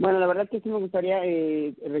 Bueno, la verdad que sí me gustaría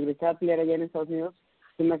regresar a pelear allá en Estados Unidos.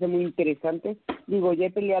 Se me hace muy interesante. Digo, ya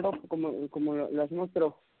he peleado como lo hacemos,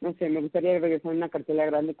 pero no sé, me gustaría regresar a una cartelera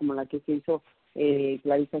grande como la que se hizo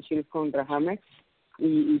Clarissa Shields contra Hammer,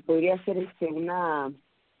 y podría ser una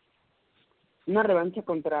revancha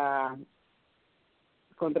contra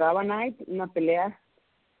Ava Knight, una pelea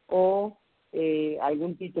o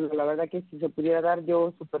algún título. La verdad que si se pudiera dar,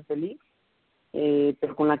 yo súper feliz,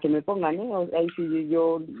 pero con la que me pongan, ahí sí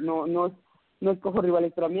yo no escojo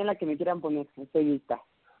rivales, pero a mí a la que me quieran poner, estoy lista.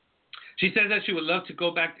 She says that she would love to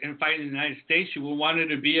go back and fight in the United States. She would want it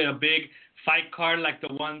to be a big fight card like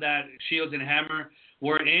the one that Shields and Hammer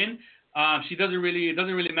were in. It doesn't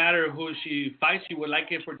really matter who she fights. She would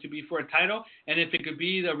like it to be for a title, and if it could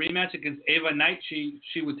be the rematch against Ava Knight,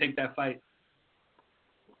 she would take that fight.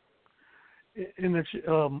 And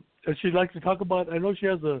if she'd like to talk about, I know she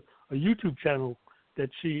has a YouTube channel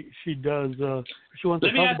that she does. She wants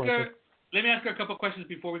to talk about that. Let me ask her a couple questions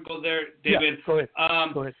before we go there, David.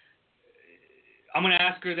 Yeah, go ahead. I'm going to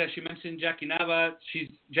ask her that she mentioned Jackie Nava.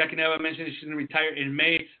 Jackie Nava mentioned that she's going to retire in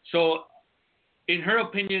May. So, in her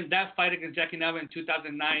opinion, that fight against Jackie Nava in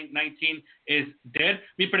 2019 is dead.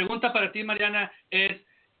 Mi pregunta para ti, Mariana, es,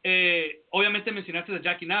 obviamente mencionaste a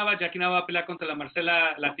Jackie Nava. Jackie Nava va a pelear contra la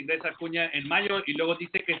Marcela, la Tigresa Acuña en mayo, y luego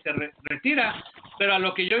dice que se retira. Pero a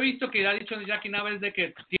lo que yo he visto que ha dicho Jackie Nava es de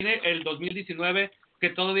que tiene el 2019, que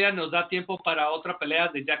todavía nos da tiempo para otra pelea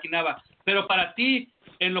de Jackie Nava. Pero para ti,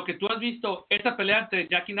 en lo que tú has visto, ¿esta pelea entre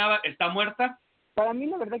Jackie Nava está muerta? Para mí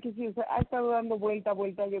la verdad que sí, o sea, ha estado dando vuelta.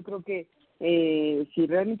 Yo creo que si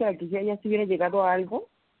realmente la quisiera ya se hubiera llegado a algo,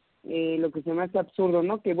 lo que se me hace absurdo,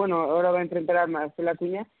 ¿no? Que bueno, ahora va a enfrentar a Marcela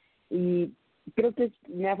Acuña, y creo que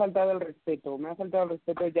me ha faltado el respeto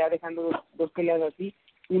ya dejando dos peleas así,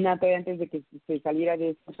 una todavía antes de que se saliera de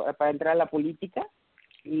esto para entrar a la política,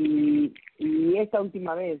 y esta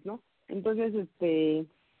última vez, ¿no? Entonces,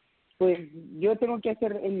 pues yo tengo que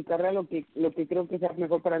hacer en mi carrera lo que creo que sea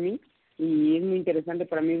mejor para mí, y es muy interesante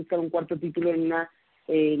para mí buscar un cuarto título en la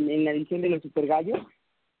edición de los Super Gallos,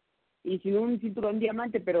 y si no un cinturón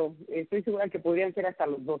diamante, pero estoy segura que podrían ser hasta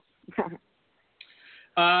los dos.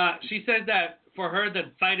 She says that for her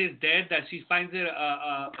the fight is dead, that she finds it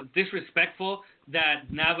disrespectful that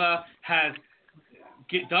Nava has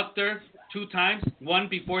ducked her 2 times, one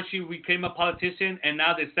before she became a politician, and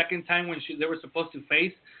now the second time when they were supposed to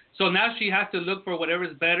face. So now she has to look for whatever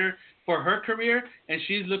is better for her career, and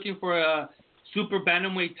she's looking for a super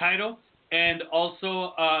bantamweight title and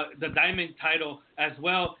also the diamond title as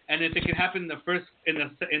well. And if it can happen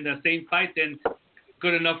in the same fight, then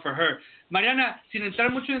good enough for her. Mariana, sin entrar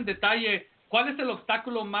mucho en detalle, ¿cuál es el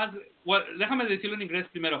obstáculo más? Well, déjame decirlo en inglés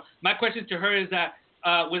primero. My question to her is that,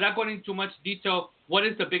 without going into much detail, what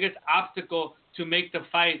is the biggest obstacle to make the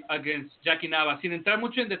fight against Jackie Nava? Sin entrar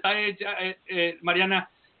mucho en detalle, Mariana,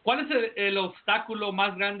 ¿cuál es el obstáculo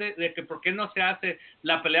más grande de que por qué no se hace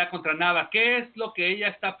la pelea contra Nava? ¿Qué es lo que ella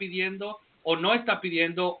está pidiendo o no está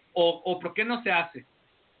pidiendo o por qué no se hace?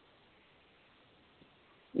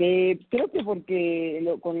 Creo que porque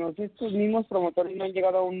con estos mismos promotores no han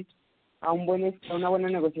llegado a una buena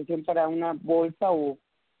negociación para una bolsa o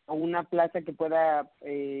una plaza que pueda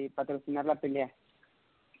patrocinar la pelea.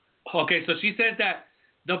 Okay, so she says that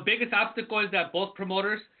the biggest obstacle is that both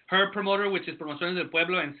promoters, her promoter, which is Promociones del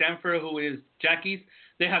Pueblo, and Sanford, who is Jackie's,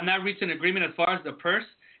 they have not reached an agreement as far as the purse,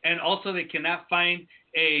 and also they cannot find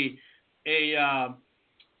a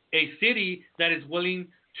city that is willing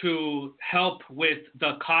to help with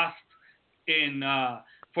the cost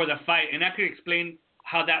for the fight. And I could explain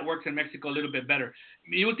how that works in Mexico a little bit better.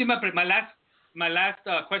 My last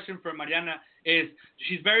question for Mariana is,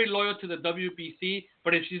 she's very loyal to the WBC,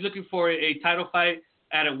 but if she's looking for a title fight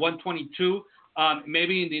at a 122,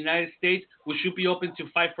 maybe in the United States, would she be open to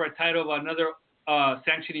fight for a title of another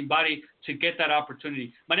sanctioning body to get that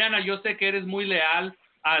opportunity? Mariana, yo sé que eres muy leal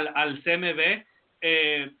al CMB.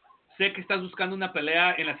 Sé que estás buscando una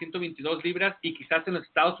pelea en las 122 libras y quizás en los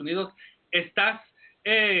Estados Unidos. ¿Estás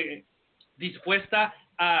dispuesta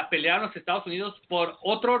a pelear en los Estados Unidos por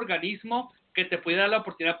otro organismo que te pudiera dar la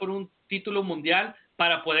oportunidad por un título mundial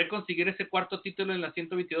para poder conseguir ese cuarto título en las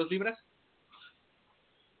 122 libras?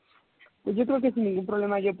 Pues yo creo que sin ningún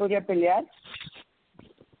problema yo podría pelear.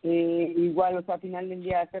 Igual, o sea, al final del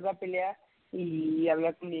día hacer la pelea y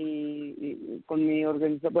hablar con mi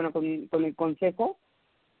organización, bueno, con el consejo,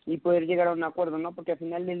 y poder llegar a un acuerdo, ¿no? Porque al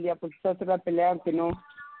final del día, pues hacer la pelea aunque no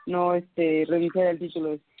renunciar al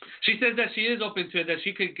título. She says that she is open to it, that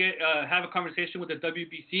she could have a conversation with the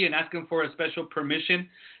WBC and ask them for a special permission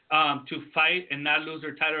to fight and not lose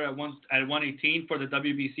her title at 118 for the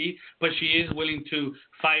WBC, but she is willing to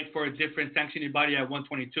fight for a different sanctioning body at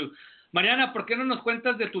 122. Mariana, ¿por qué no nos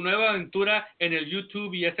cuentas de tu nueva aventura en el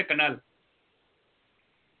YouTube y ese canal?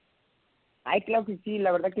 Ay, claro que sí,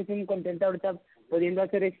 la verdad que estoy muy contenta ahorita pudiendo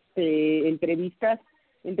hacer entrevistas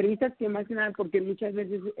que más que nada, porque muchas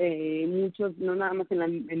veces muchos, no nada más en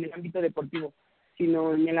el ámbito deportivo,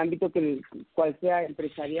 sino en el ámbito cual sea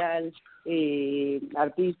empresarial,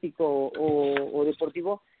 artístico o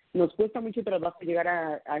deportivo, nos cuesta mucho trabajo llegar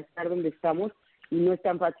a estar donde estamos, y no es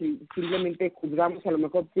tan fácil. Simplemente juzgamos, a lo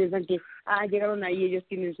mejor piensan que llegaron ahí, ellos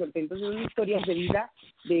tienen suerte. Entonces son historias de vida,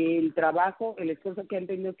 del trabajo, el esfuerzo que han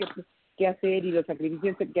tenido que hacer y los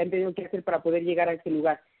sacrificios que han tenido que hacer para poder llegar a ese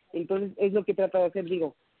lugar. Entonces es lo que trato de hacer.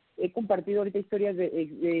 He compartido ahorita historias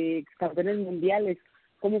de campeones mundiales,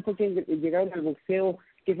 cómo fue que llegaron al boxeo,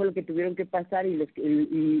 qué fue lo que tuvieron que pasar,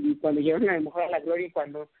 y cuando llegaron a lo mejor a la gloria,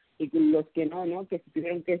 y los que no, que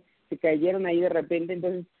se cayeron ahí de repente.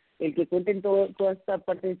 Entonces el que cuenten toda esta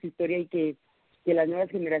parte de su historia, y que las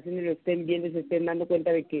nuevas generaciones lo estén viendo y se estén dando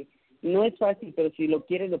cuenta de que no es fácil, pero si lo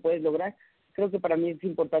quieres lo puedes lograr. Creo que para mí es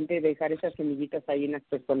importante dejar esas semillitas ahí en las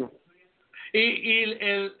personas. ¿Y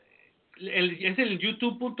es el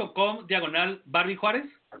youtube.com / Barbie Juarez?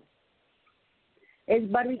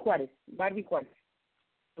 Es Barbie Juarez. Barbie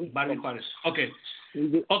Juarez. Okay.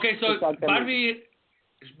 So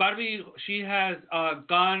Barbie, she has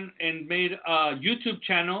gone and made a YouTube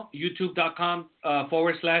channel, youtube.com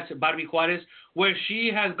 / Barbie Juarez, where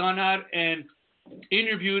she has gone out and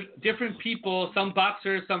interviewed different people, some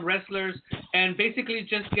boxers, some wrestlers, and basically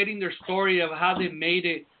just getting their story of how they made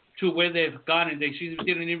it to where they've gone. And she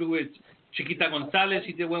did an interview with Chiquita Gonzalez.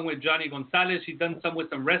 She did one with Johnny Gonzalez. She's done some with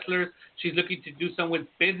some wrestlers. She's looking to do some with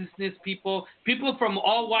business people from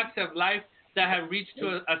all walks of life that have reached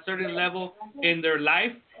to a certain level in their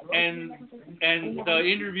life. And the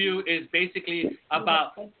interview is basically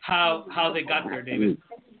about how they got there, David.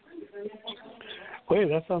 Hey,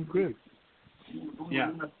 that sounds good.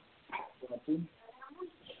 Yeah.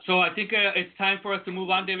 So I think it's time for us to move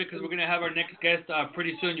on, David, because we're going to have our next guest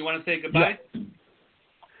pretty soon. You want to say goodbye? Yeah.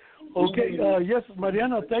 Okay. Yes,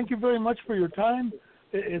 Mariana, thank you very much for your time.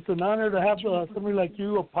 It's an honor to have somebody like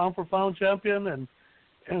you, a pound-for-pound champion,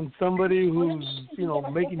 and somebody who's,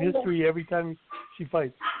 making history every time she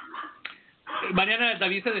fights. Mariana,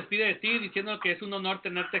 David se despide de ti diciendo que es un honor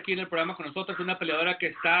tenerte aquí en el programa con nosotros, una peleadora que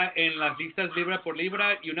está en las listas libra por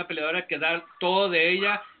libra y una peleadora que da todo de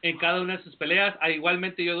ella en cada una de sus peleas.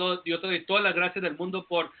 Igualmente yo te doy todas las gracias del mundo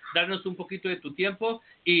por darnos un poquito de tu tiempo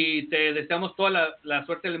y te deseamos toda la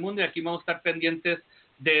suerte del mundo y aquí vamos a estar pendientes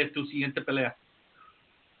de tu siguiente pelea.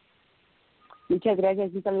 Muchas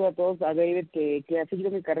gracias, un saludo a todos, a David, que ha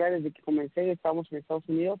seguido mi carrera desde que comencé, estábamos en Estados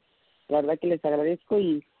Unidos. La verdad que les agradezco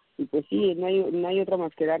y pues sí, no hay otra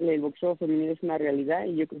más que darle. El boxeo femenino es una realidad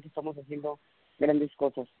y yo creo que estamos haciendo grandes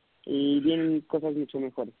cosas y vienen cosas mucho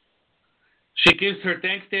mejores. She gives her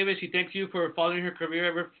thanks, David. She thanks you for following her career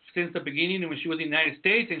ever since the beginning and when she was in the United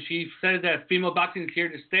States, and she says that female boxing is here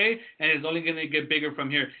to stay and is only going to get bigger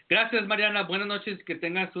from here. Gracias, Mariana. Buenas noches. Que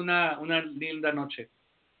tengas una linda noche.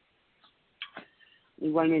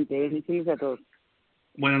 Igualmente, bendiciones a todos.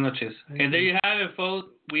 Buenas noches. And there you have it, folks.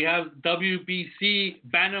 We have WBC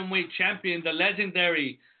Bantamweight champion, the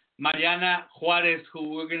legendary Mariana Juarez, who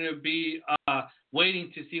we're going to be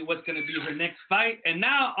waiting to see what's going to be her next fight. And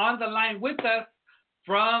now on the line with us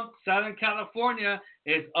from Southern California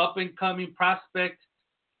is up-and-coming prospect,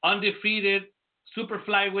 undefeated, super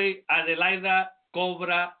flyweight, Adelaida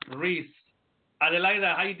Cobra Ruiz.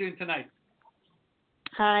 Adelaida, how you doing tonight?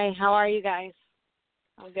 Hi, how are you guys?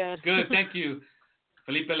 I'm good. Good, thank you.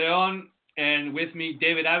 Felipe Leon, and with me,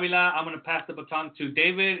 David Avila. I'm going to pass the baton to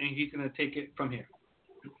David, and he's going to take it from here.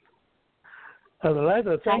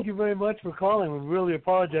 Adelaida, thank you very much for calling. We really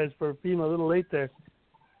apologize for being a little late there.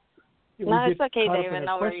 No, it's okay, David.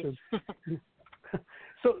 No worries.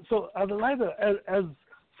 So Adelaida, as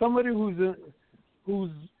somebody who's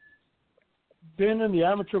been in the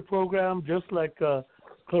amateur program, just like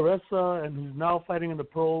Clarissa, and who's now fighting in the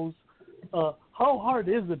pros, how hard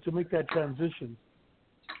is it to make that transition?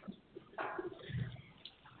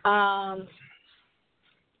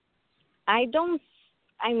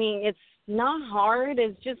 It's not hard.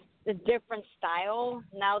 It's just a different style.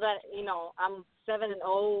 Now that, I'm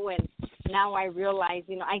 7-0 and now I realize,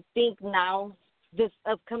 I think now this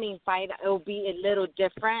upcoming fight will be a little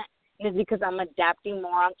different. It's because I'm adapting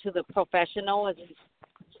more onto the professional. It's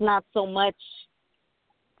not so much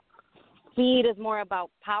speed. It's more about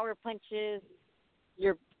power punches.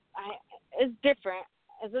 It's different.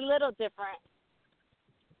 It's a little different.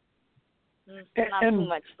 Not too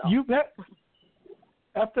much, though.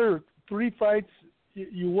 After 3 fights,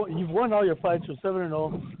 you've won all your fights. You're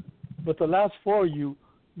 7-0, but the last 4 you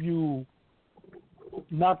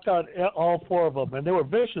knocked out all 4 of them, and they were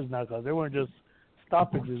vicious knockouts. They weren't just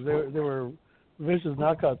stoppages. They were vicious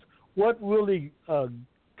knockouts. What really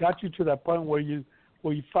got you to that point where you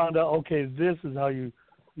found out, okay, this is how you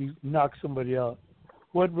knock somebody out?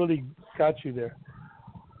 What really got you there?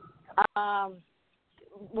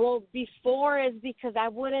 Well, before is because I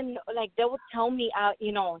wouldn't, they would tell me,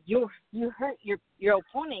 you hurt your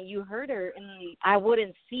opponent, you hurt her, and I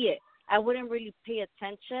wouldn't see it. I wouldn't really pay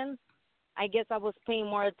attention. I guess I was paying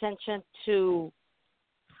more attention to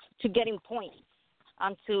getting points,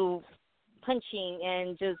 onto punching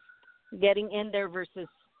and just getting in there versus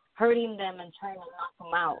hurting them and trying to knock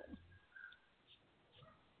them out.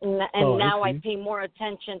 And now I pay more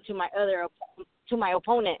attention to my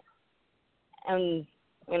opponent. And,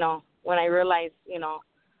 when I realize,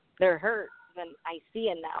 they're hurt, then I see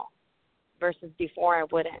it now versus before I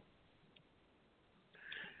wouldn't.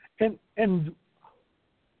 And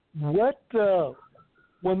what,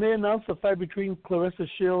 when they announced the fight between Clarissa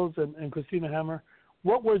Shields and Christina Hammer,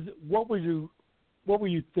 what were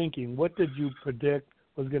you thinking? What did you predict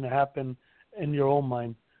was going to happen in your own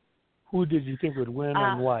mind? Who did you think would win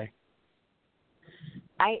and why?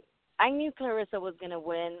 I knew Clarissa was going to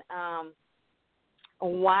win.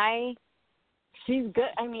 Why? She's good.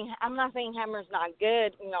 I mean, I'm not saying Hammer's not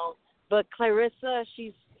good, but Clarissa,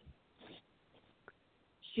 she's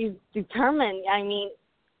determined. I mean,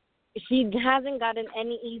 she hasn't gotten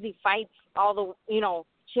any easy fights.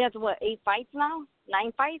 She has 8 fights now?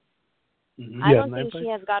 9 fights? Mm-hmm. I don't think she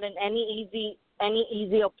has gotten any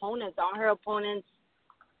easy opponents. All her opponents,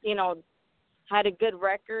 had a good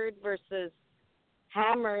record versus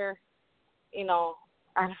Hammer.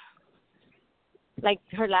 Like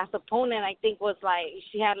her last opponent, I think was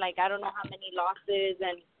she had I don't know how many losses,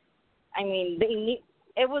 and I mean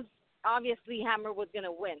it was obviously Hammer was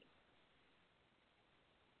gonna win.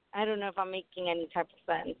 I don't know if I'm making any type of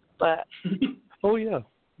sense, but. Oh yeah.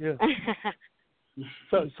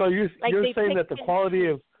 So you're saying that the quality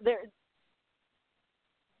of the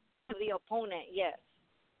opponent, yes.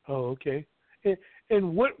 Oh, okay.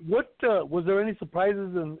 And what was there any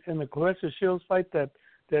surprises in the Claressa Shields fight that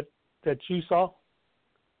you saw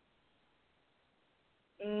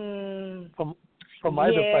from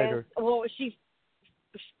either fighter? Well,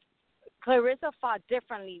 Claressa fought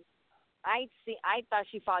differently. I thought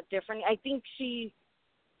she fought differently. I think she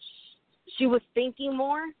was thinking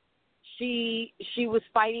more. She was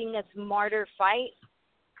fighting a smarter fight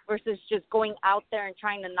versus just going out there and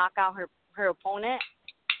trying to knock out her opponent.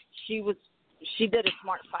 She did a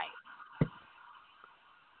smart fight.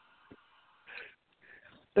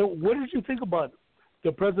 What did you think about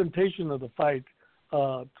the presentation of the fight?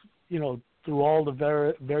 Through all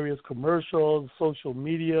the various commercials, social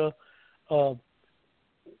media.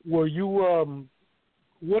 Were you?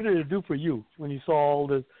 What did it do for you when you saw all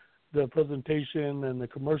the presentation and the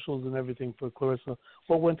commercials and everything for Claressa?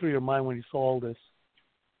 What went through your mind when you saw all this?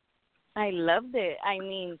 I loved it. I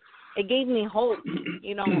mean, it gave me hope.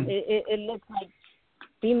 It looks like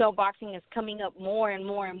female boxing is coming up more and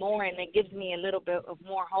more and more, and it gives me a little bit of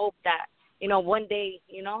more hope that, one day,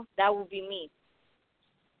 that will be me.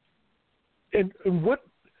 And what,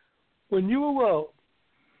 when you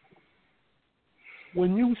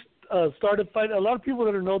started fighting, a lot of people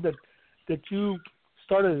don't know that you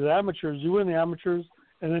started as amateurs. You were in the amateurs,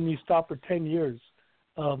 and then you stopped for 10 years.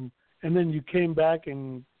 And then you came back,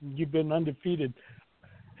 and you've been undefeated.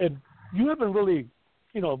 And you haven't really,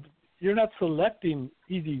 you're not selecting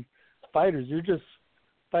easy fighters. You're just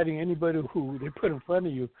fighting anybody who they put in front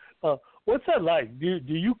of you. What's that like? Do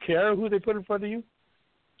you care who they put in front of you?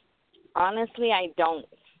 Honestly, I don't.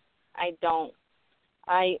 I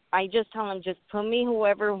just tell them, just put me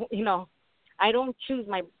whoever, I don't choose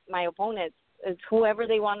my opponents. It's whoever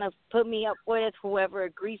they want to put me up with, whoever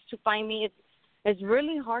agrees to fight me. It's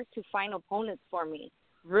really hard to find opponents for me,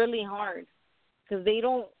 really hard, because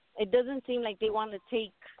it doesn't seem like they want to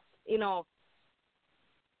take,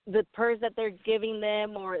 the purse that they're giving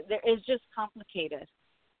them, or it's just complicated.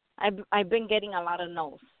 I've been getting a lot of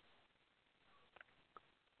no's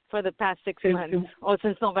for the past 6 months,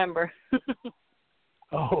 since November.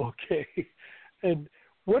 Oh, okay. And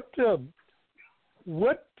what's your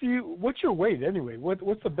weight anyway?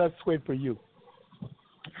 What's the best weight for you?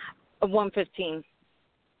 115.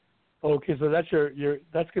 Okay, so that's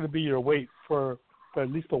that's going to be your weight for at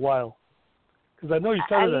least a while. Because I know you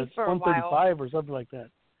started at 135 or something like that.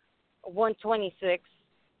 126.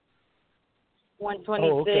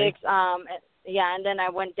 126. Oh, okay. And then I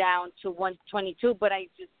went down to 122, but I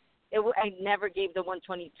never gave the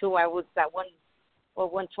 122. I was at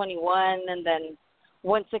 121, and then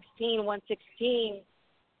 116.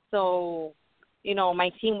 So, my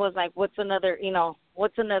team was like, what's another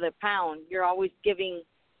pound? You're always giving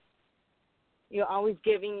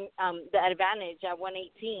the advantage at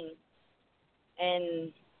 118.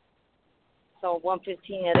 And so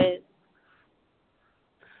 115 it is.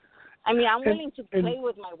 I mean, I'm willing to play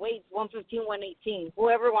with my weights, 115, 118.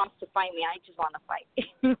 Whoever wants to fight me, I just want to fight.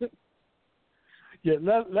 Yeah,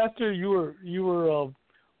 last year you were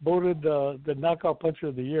voted the knockout puncher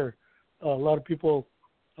of the year. A lot of people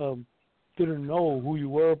didn't know who you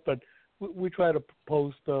were, but we try to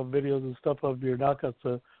post videos and stuff of your knockouts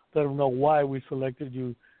to let them know why we selected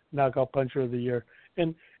you knockout puncher of the year.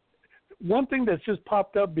 And one thing that's just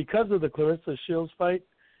popped up because of the Claressa Shields fight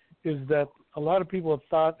is that a lot of people have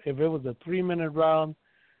thought if it was a 3-minute round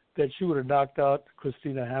that she would have knocked out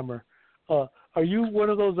Christina Hammer. Are you one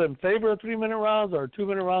of those in favor of 3-minute rounds or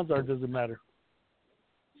 2-minute rounds, or does it matter?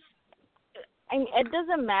 I mean, it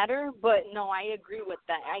doesn't matter, but no, I agree with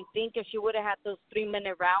that. I think if she would have had those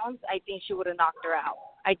 3-minute rounds, I think she would have knocked her out.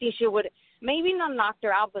 I think she would, maybe not knocked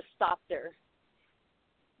her out, but stopped her.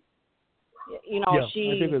 I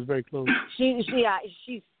think it was very close.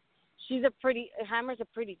 Hammer's a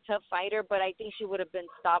pretty tough fighter, but I think she would have been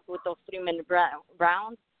stopped with those 3-minute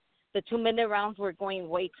rounds. The 2-minute rounds were going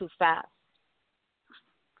way too fast.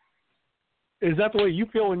 Is that the way you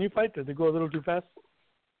feel when you fight? Did they go a little too fast?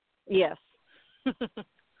 Yes.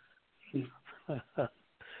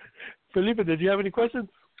 Felipe, did you have any questions?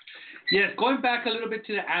 Yes, going back a little bit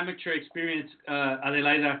to the amateur experience,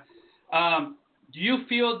 Adelaida, do you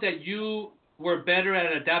feel that you were better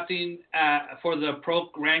at adapting for the pro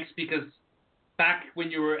ranks because back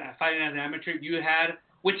when you were fighting as an amateur,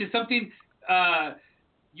 which is something,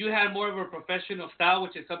 you had more of a professional style,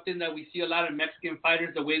 which is something that we see a lot of Mexican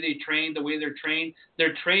fighters, the way they train, the way they're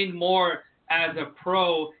trained more as a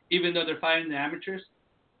pro, even though they're fighting the amateurs?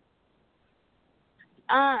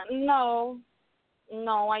 No,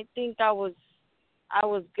 I think I was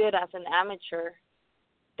good as an amateur.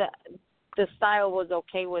 The style was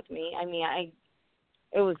okay with me. I mean,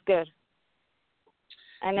 it was good.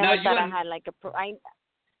 I never thought I had like a pro.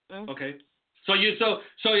 Okay. So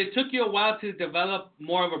it took you a while to develop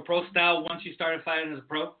more of a pro style once you started fighting as a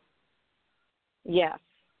pro? Yes.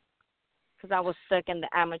 Because I was stuck in the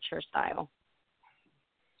amateur style.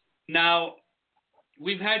 Now,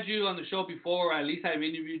 we've had you on the show before, or at least I've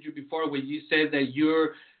interviewed you before, where you said that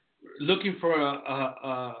you're looking for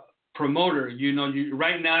a promoter. You know,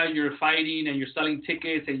 right now you're fighting and you're selling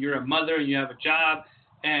tickets and you're a mother and you have a job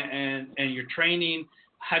and you're training.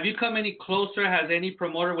 Have you come any closer? Has any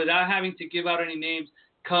promoter, without having to give out any names,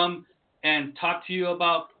 come and talk to you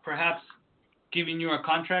about perhaps giving you a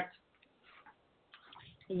contract?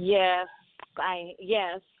 Yes,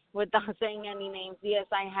 without saying any names, yes,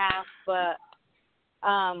 I have, but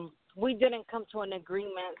we didn't come to an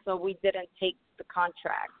agreement, so we didn't take the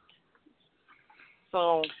contract.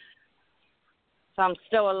 So I'm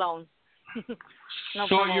still alone. No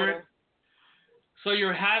promoter. So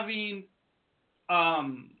you're having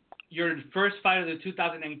your first fight of the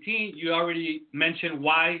 2019. You already mentioned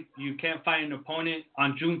why you can't find an opponent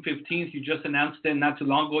on June 15th. You just announced it not too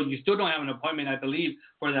long ago. You still don't have an appointment, I believe,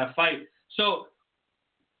 for that fight. So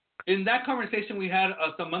in that conversation we had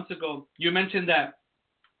some months ago, you mentioned that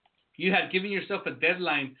you had given yourself a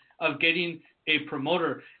deadline of getting a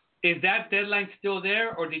promoter. Is that deadline still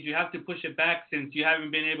there, or did you have to push it back since you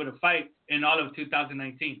haven't been able to fight in all of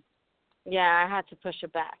 2019? Yeah, I had to push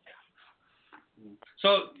it back.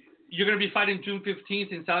 So you're going to be fighting June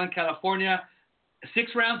 15th in Southern California.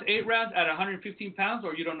 6 rounds, 8 rounds at 115 pounds,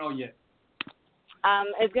 or you don't know yet?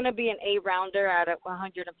 It's going to be an 8-rounder at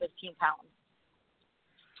 115 pounds.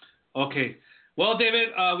 Okay. Well, David,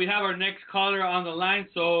 we have our next caller on the line,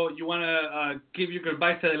 so you want to give your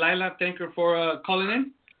goodbyes to Layla. Thank her for calling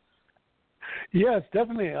in. Yes,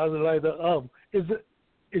 definitely, Adelaida.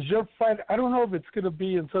 Is your fight? I don't know if it's going to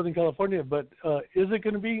be in Southern California, but is it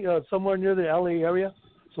going to be somewhere near the LA area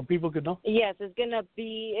so people could know? Yes, it's going to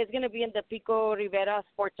be in the Pico Rivera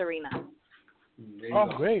Sports Arena. Oh,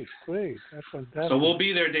 great! That's fantastic. So we'll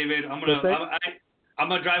be there, David. I'm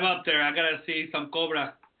gonna drive up there. I gotta see some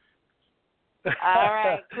Cobra. All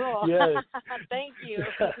right, cool. Yes. Thank you.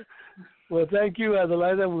 Well, thank you,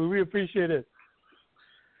 Adelaida. We really appreciate it.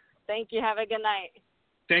 Thank you. Have a good night.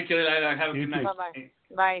 Thank you, Adelaida. Have a good night. Bye-bye.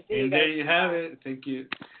 Bye. See you and guys. There you have it. Thank you.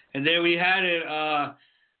 And there we had it.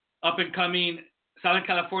 Up and coming Southern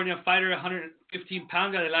California fighter, 115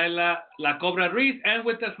 pounds, Adelaida La Cobra Ruiz. And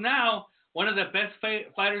with us now, one of the best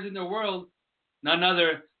fighters in the world, none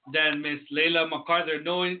other than Miss Layla McCarter.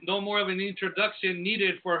 No more of an introduction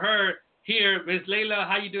needed for her here. Miss Layla,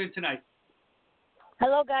 how you doing tonight?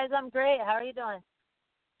 Hello, guys. I'm great. How are you doing?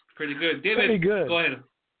 Pretty good. David, pretty good. Go ahead.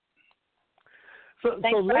 So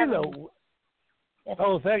Layla,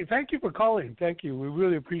 thank you for calling. Thank you. We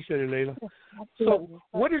really appreciate it, Layla. So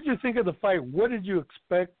what did you think of the fight? What did you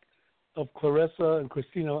expect of Claressa and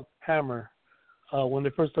Christina Hammer when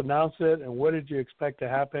they first announced it, and what did you expect to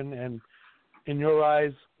happen? And in your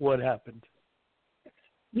eyes, what happened?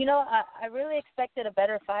 You know, I really expected a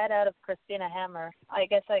better fight out of Christina Hammer. I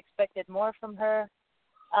guess I expected more from her.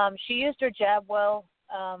 She used her jab well,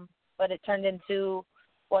 but it turned into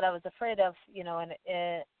what I was afraid of, you know,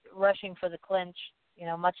 and rushing for the clinch, you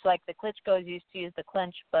know, much like the Klitschko's used to use the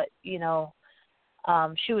clinch, but, you know,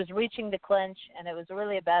 she was reaching the clinch, and it was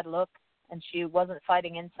really a bad look, and she wasn't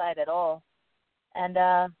fighting inside at all. And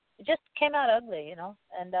it just came out ugly, you know.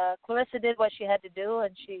 And Claressa did what she had to do,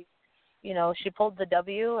 and she pulled the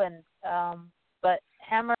W. And but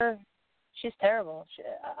Hammer, she's terrible.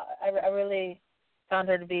 I really found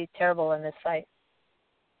her to be terrible in this fight.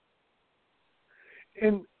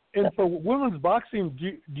 And for women's boxing,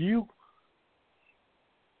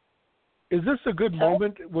 is this a good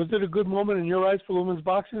moment? Was it a good moment in your eyes for women's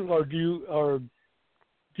boxing, or do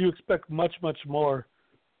you expect much more?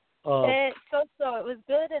 It was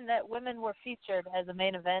good in that women were featured as a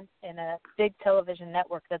main event in a big television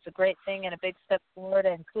network. That's a great thing and a big step forward,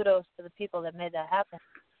 and kudos to the people that made that happen.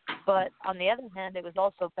 But on the other hand, it was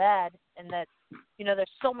also bad in that, you know, there's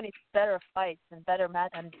so many better fights and better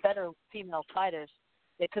female fighters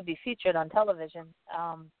that could be featured on television.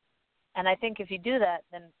 And I think if you do that,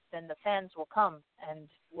 then the fans will come and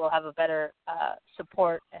we'll have a better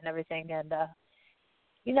support and everything. And,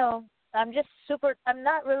 you know, I'm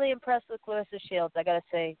not really impressed with Claressa Shields, I got to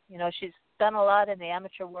say. You know, she's done a lot in the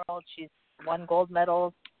amateur world. She's won gold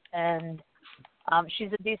medals, and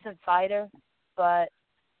she's a decent fighter, but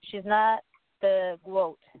she's not the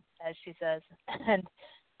GOAT, as she says. And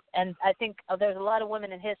And I think there's a lot of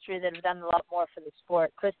women in history that have done a lot more for the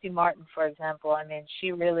sport. Christy Martin, for example, I mean,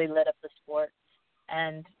 she really lit up the sport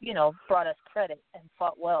and, brought us credit and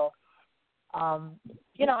fought well. And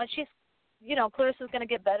she's, Clarissa's going to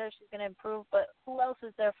get better. She's going to improve. But who else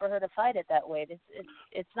is there for her to fight at that weight?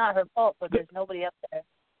 It's not her fault, but there's nobody up there.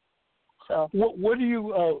 So what do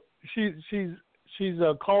you? She's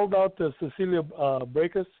called out to Cecilia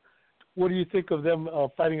Brækhus. What do you think of them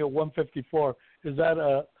fighting at 154? Is that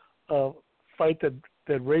a fight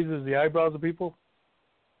that raises the eyebrows of people?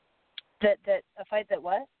 That a fight that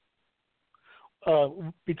what?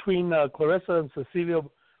 Between Clarissa and Cecilia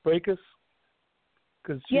Brækhus,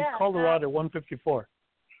 because she's called her out at 154.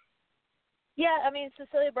 Yeah, I mean,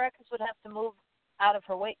 Cecilia Brækhus would have to move out of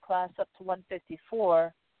her weight class up to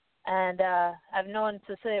 154, and I've known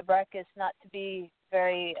Cecilia Brækhus not to be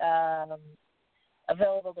very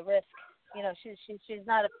available to risk. She's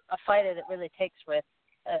not a fighter that really takes risks,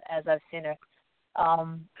 as I've seen her.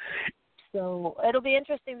 So it'll be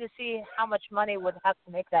interesting to see how much money would have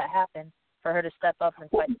to make that happen for her to step up and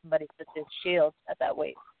fight somebody such as Shields at that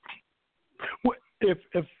weight. If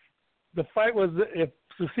the fight was, if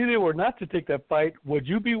Cecilia were not to take that fight, would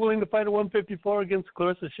you be willing to fight at 154 against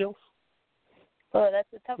Clarissa Shields? Oh, that's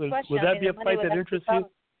a tough question. Would that be a fight that interests you?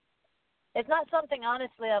 It's not something,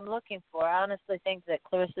 honestly, I'm looking for. I honestly think that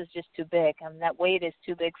Clarissa's just too big. I mean, that weight is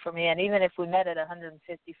too big for me. And even if we met at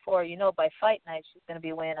 154, by fight night, she's going to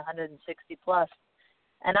be weighing 160 plus.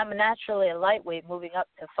 And I'm naturally a lightweight moving up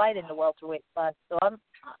to fight in the welterweight class. So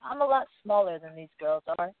I'm a lot smaller than these girls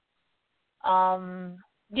are.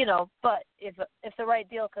 But if the right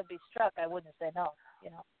deal could be struck, I wouldn't say no.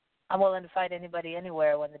 I'm willing to fight anybody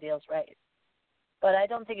anywhere when the deal's right. But I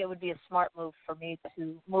don't think it would be a smart move for me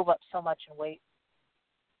to move up so much in weight.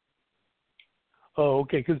 Oh,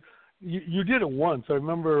 okay, because you did it once. I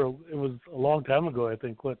remember it was a long time ago, I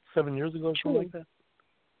think, 7 years ago or something like that?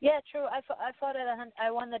 Yeah, true. I fought at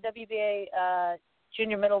I won the WBA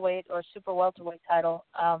junior middleweight or super welterweight title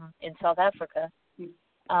in South Africa.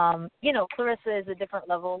 Clarissa is a different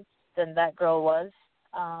level than that girl was.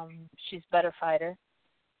 She's a better fighter.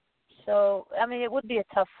 So, I mean, it would be a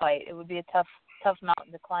tough fight. It would be a tough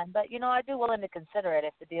mountain to climb. But, I'd be willing to consider it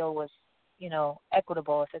if the deal was,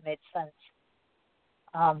 equitable, if it made sense.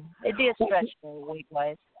 It'd be a stretch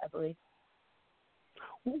weight-wise, I believe.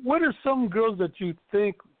 What are some girls that you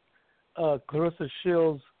think Clarissa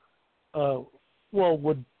Shields,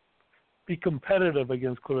 would be competitive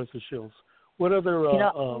against Clarissa Shields? What other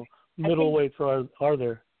middleweights are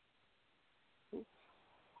there?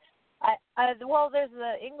 Well, there's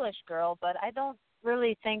the English girl, but I don't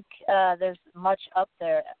really think there's much up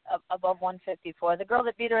there above 154. The girl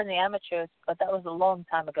that beat her in the amateurs, but that was a long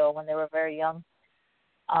time ago when they were very young.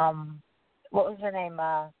 What was her name?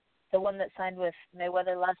 The one that signed with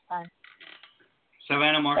Mayweather last time?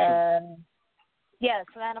 Savannah Marshall. Yeah,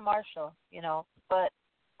 Savannah Marshall, but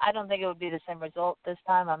I don't think it would be the same result this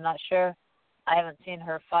time. I'm not sure. I haven't seen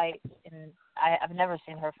her fight, I've never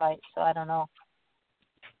seen her fight, so I don't know.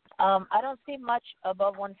 I don't see much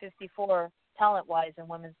above 154 talent-wise in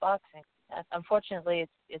women's boxing. Unfortunately,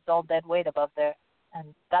 it's all dead weight above there,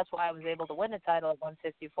 and that's why I was able to win the title at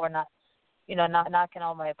 154. Not knocking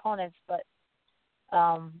all my opponents, but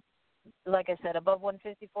like I said, above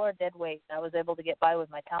 154, dead weight. I was able to get by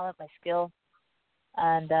with my talent, my skill,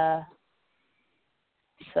 and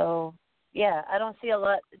so yeah, I don't see a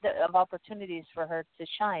lot of opportunities for her to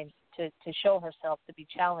shine, to show herself, to be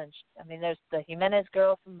challenged. I mean, there's the Jimenez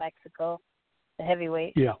girl from Mexico, the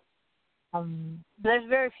heavyweight. Yeah. There's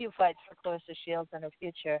very few fights for Clarissa Shields in her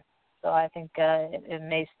future, so I think it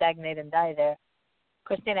may stagnate and die there.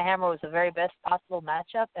 Christina Hammer was the very best possible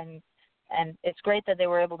matchup, and it's great that they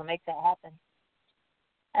were able to make that happen.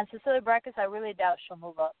 And Cecilia Brækhus, I really doubt she'll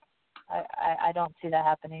move up. I don't see that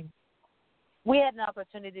happening. We had an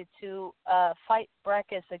opportunity to fight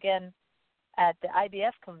Brækhus again at the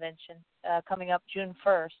IBF convention coming up June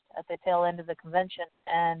 1st at the tail end of the convention,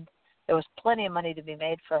 and there was plenty of money to be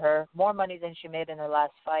made for her, more money than she made in her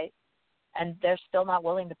last fight, and they're still not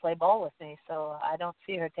willing to play ball with me, so I don't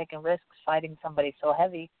see her taking risks fighting somebody so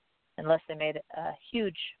heavy unless they made a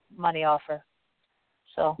huge money offer.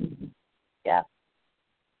 So, yeah.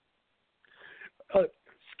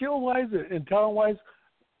 Skill-wise and talent-wise,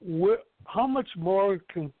 how much more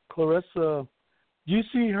can Clarissa? Do you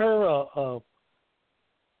see her?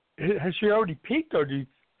 Has she already peaked, or do you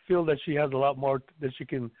feel that she has a lot more that she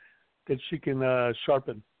can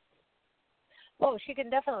sharpen? Well, she can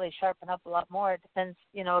definitely sharpen up a lot more. It depends,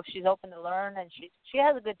 if she's open to learn, and she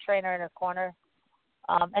has a good trainer in her corner,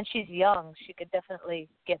 and she's young. She could definitely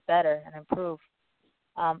get better and improve.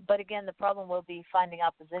 But again, the problem will be finding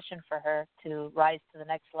opposition for her to rise to the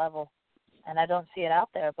next level, and I don't see it out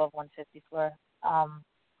there above 150 for her.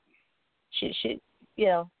 She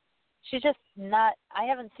she's just not. I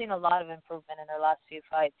haven't seen a lot of improvement in her last few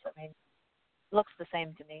fights. I mean, looks the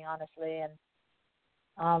same to me, honestly, and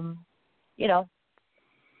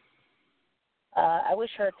I wish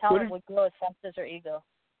her talent would grow as fast as her ego.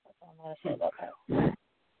 That's all I'm going to say about that.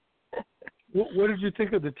 What did you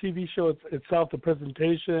think of the TV show itself, the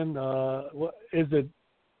presentation? What is it?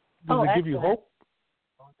 Does it give you hope?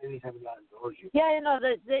 Yeah,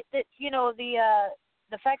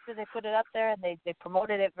 the fact that they put it up there and they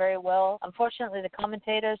promoted it very well. Unfortunately, the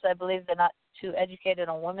commentators, I believe, they're not too educated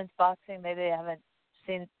on women's boxing. Maybe they haven't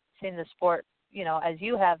seen the sport, as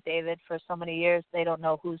you have, David, for so many years. They don't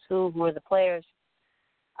know who's who are the players.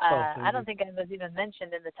 I don't think I was even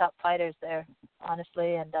mentioned in the top fighters there,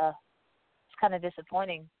 honestly, and it's kind of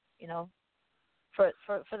disappointing, for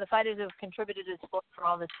the fighters who have contributed to the sport for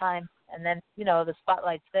all this time, and then the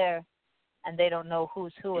spotlight's there, and they don't know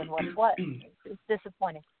who's who and what's what. It's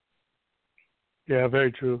disappointing. Yeah,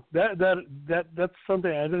 very true. That's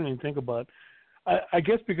something I didn't even think about. I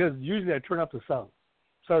guess because usually I turn off the sound.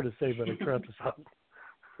 Sorry to say, but I turn off the sound.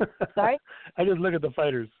 Sorry? I just look at the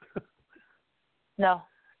fighters. No.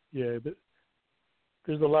 Yeah, but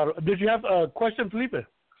there's a lot of. Did you have a question, Felipe?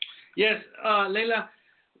 Yes, Layla.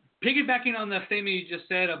 Piggybacking on that statement you just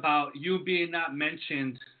said about you being not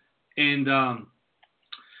mentioned in the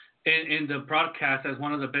broadcast as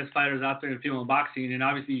one of the best fighters out there in female boxing, and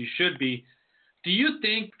obviously you should be. Do you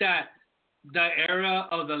think that the era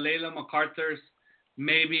of the Layla McCarters,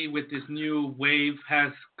 maybe with this new wave,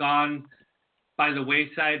 has gone by the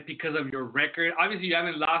wayside because of your record? Obviously, you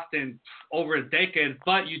haven't lost in over a decade,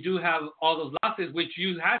 but you do have all those losses, which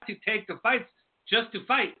you had to take the fights just to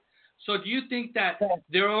fight. So do you think that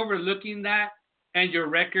they're overlooking that and your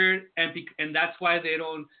record, and that's why they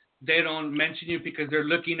don't mention you, because they're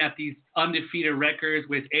looking at these undefeated records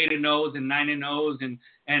with 8-0s and 9-0s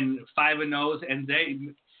and 5-0s, and they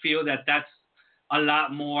feel that that's a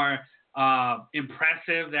lot more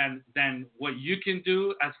impressive than what you can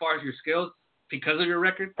do as far as your skills because of your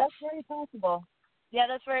record? That's very possible. Yeah,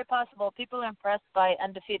 that's very possible. People are impressed by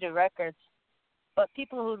undefeated records, but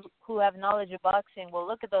people who have knowledge of boxing will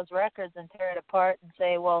look at those records and tear it apart and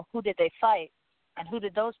say, well, who did they fight? And who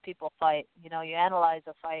did those people fight? You analyze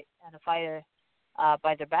a fight and a fighter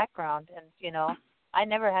by their background. And, I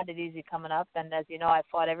never had it easy coming up. And as you know, I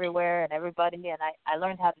fought everywhere and everybody, and I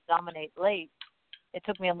learned how to dominate late. It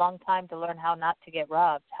took me a long time to learn how not to get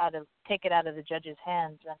robbed, how to take it out of the judge's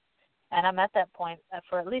hands. And I'm at that point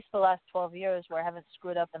for at least the last 12 years where I haven't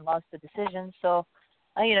screwed up and lost the decision. So,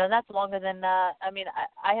 that's longer than, I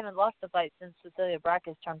haven't lost a fight since Cecilia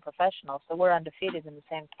Brackes turned professional. So we're undefeated in the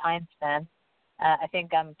same time span. I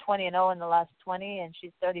think I'm 20-0 in the last 20, and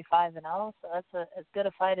she's 35-0. So that's as good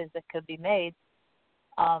a fight as it could be made.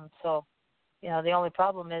 So, the only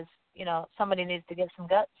problem is, somebody needs to get some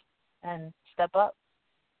guts and step up,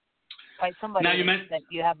 fight somebody that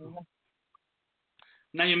you have.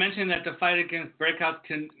 Now you mentioned that the fight against Breakout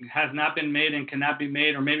has not been made and cannot be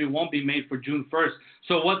made, or maybe won't be made for June 1st.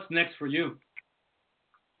 So what's next for you?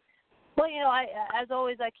 Well, as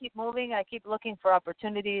always, I keep moving. I keep looking for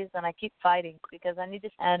opportunities, and I keep fighting because I need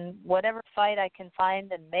to. And whatever fight I can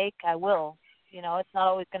find and make, I will. It's not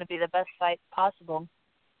always going to be the best fight possible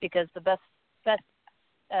because the best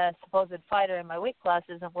supposed fighter in my weight class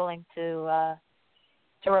isn't willing to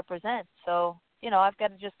represent. So, I've got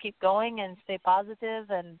to just keep going and stay positive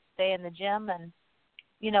and stay in the gym, and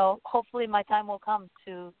hopefully my time will come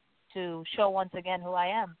to show once again who I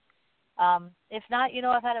am. If not,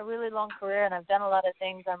 I've had a really long career and I've done a lot of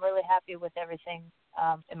things. I'm really happy with everything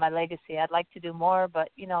in my legacy. I'd like to do more, but,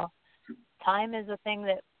 time is a thing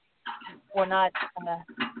that we're not,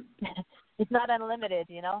 it's not unlimited,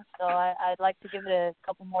 So I'd like to give it a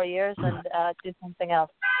couple more years and do something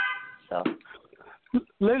else. So,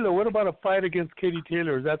 Layla, what about a fight against Katie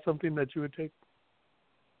Taylor? Is that something that you would take?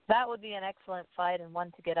 That would be an excellent fight and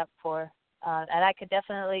one to get up for. And I could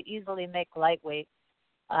definitely easily make lightweight.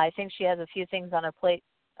 I think she has a few things on her plate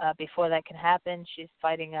before that can happen. She's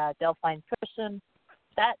fighting Delphine Person.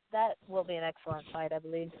 That will be an excellent fight, I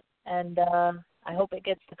believe. And I hope it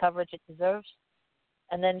gets the coverage it deserves.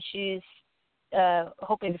 And then she's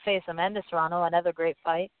hoping to face Amanda Serrano, another great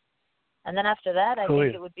fight. And then after that, I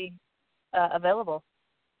think it would be available.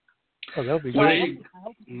 Oh, that would be great. I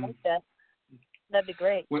hope you like that. That'd be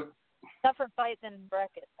great. Tougher fight than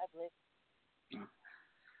Brackett, I believe.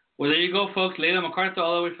 Well, there you go, folks. Layla McCarter,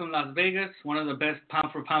 all the way from Las Vegas, one of the best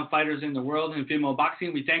pound-for-pound fighters in the world in female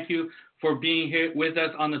boxing. We thank you for being here with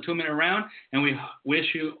us on the 2-minute round, and we wish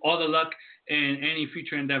you all the luck in any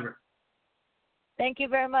future endeavor. Thank you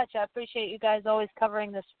very much. I appreciate you guys always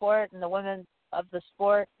covering the sport and the women of the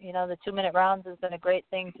sport. You know, the 2-minute rounds has been a great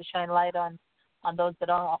thing to shine light on those that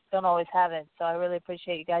don't always have it. So I really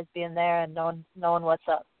appreciate you guys being there and knowing what's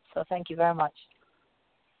up. So thank you very much.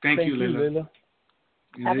 Thank you, Layla.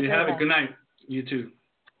 There you have it. Good night. You too.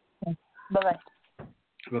 Bye-bye.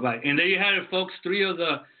 Bye-bye. And there you have it, folks. 3 of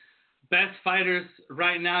the best fighters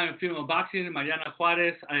right now in female boxing: Mariana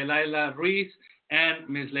Juarez, Adelaida Ruiz, and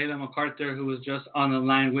Ms. Layla McCarter, who was just on the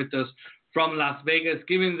line with us from Las Vegas,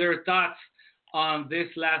 giving their thoughts on this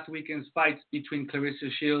last weekend's fights between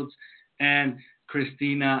Claressa Shields and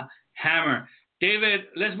Christina Hammer. David,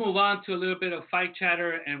 let's move on to a little bit of fight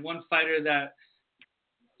chatter. And one fighter that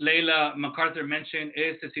Layla McCarter mentioned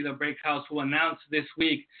is Cecilia Brakehouse, who announced this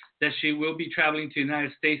week that she will be traveling to the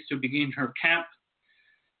United States to begin her camp.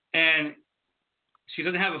 And she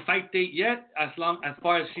doesn't have a fight date yet, as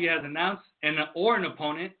far as she has announced, or an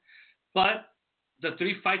opponent. But the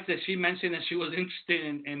 3 fights that she mentioned that she was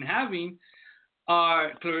interested in having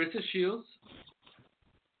are Claressa Shields,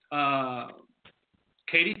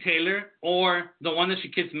 Katie Taylor, or the one that she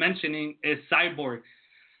keeps mentioning is Cyborg.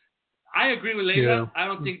 I agree with Layla. Yeah. I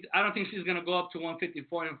don't think she's gonna go up to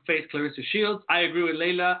 154 and face Claressa Shields. I agree with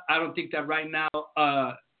Layla. I don't think that right now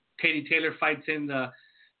Katie Taylor fights in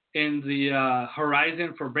the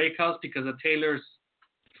horizon for Brakehouse because of Taylor's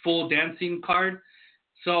full dancing card.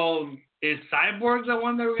 So is Cyborg the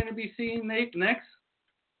one that we're gonna be seeing next?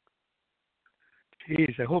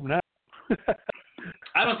 Jeez, I hope not.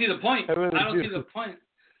 I don't see the point. I don't see the point.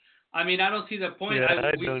 I mean, I don't see the point.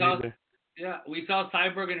 We saw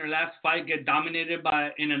Cyborg in her last fight get dominated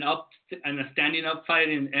in a standing up fight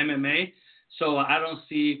in MMA. So I don't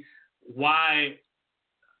see why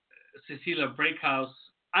Cecilia Brakehouse.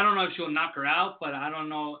 I don't know if she'll knock her out, but I don't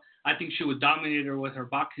know. I think she would dominate her with her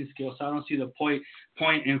boxing skills. So I don't see the point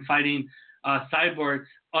in fighting Cyborg,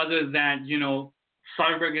 other than, you know,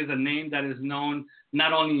 Cyborg is a name that is known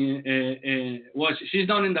not only she's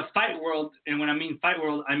known in the fight world, and when I mean fight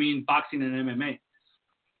world, I mean boxing and MMA.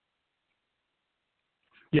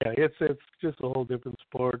 Yeah, it's just a whole different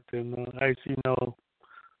sport, and I see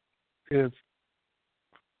it's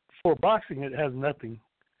for boxing it has nothing.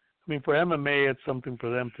 I mean, for MMA it's something for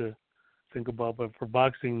them to think about, but for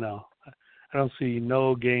boxing now, I don't see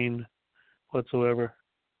no gain whatsoever.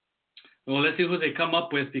 Well, let's see who they come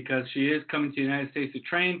up with, because she is coming to the United States to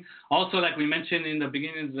train. Also, like we mentioned in the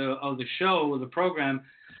beginning of the show, the program,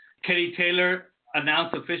 Katie Taylor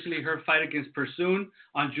announced officially her fight against Pursoon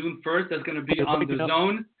on June 1st. That's going to be on the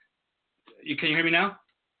Zone. Can you hear me now?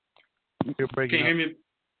 You're breaking up. Can you hear me?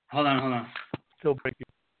 Hold on. Still breaking.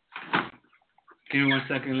 Give me 1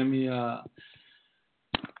 second. Let me...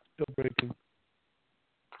 Still breaking.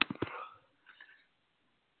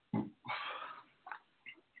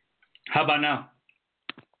 How about now?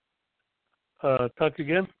 Talk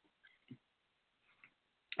again.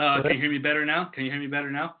 Can you hear me better now?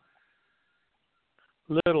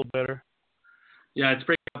 Little better. Yeah, it's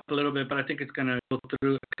breaking up a little bit, but I think it's gonna go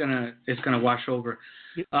through. It's gonna wash over.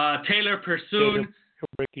 Taylor Pursoon.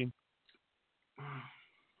 You're breaking.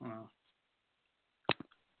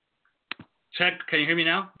 Check. Can you hear me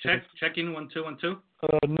now? Checking 1 2 1 2.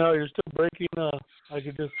 No, you're still breaking. I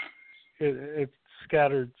could just. It's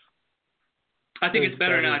scattered. I think it's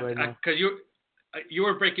better now, because you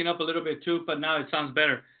were breaking up a little bit too, but now it sounds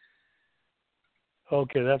better.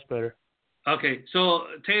 Okay, that's better. Okay, so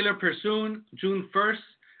Taylor Pursoon, June 1st.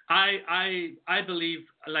 I believe,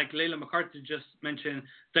 like Layla McCarter just mentioned,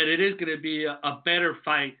 that it is going to be a better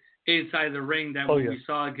fight inside the ring than what we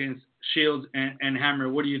saw against Shields and Hammer.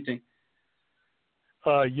 What do you think?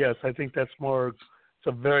 Yes, I think that's more. It's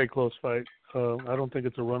a very close fight. I don't think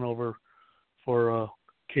it's a run over for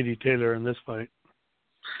Katie Taylor in this fight.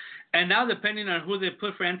 And now, depending on who they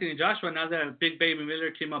put for Anthony Joshua, now that Big Baby Miller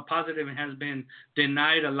came up positive and has been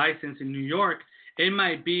denied a license in New York, it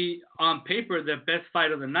might be on paper the best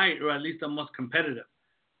fight of the night, or at least the most competitive.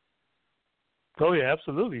 Oh yeah,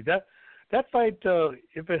 absolutely. That fight,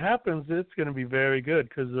 if it happens, it's going to be very good,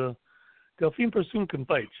 because Delphine Pursoon can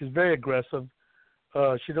fight. She's very aggressive.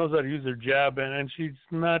 She knows how to use her jab, and she's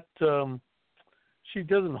not. She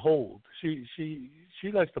doesn't hold. She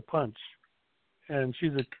likes to punch, and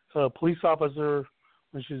she's a police officer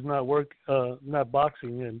when she's not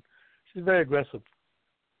boxing, and she's very aggressive.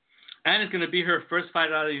 And it's going to be her first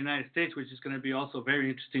fight out of the United States, which is going to be also very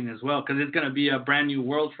interesting as well, because it's going to be a brand new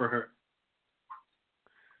world for her.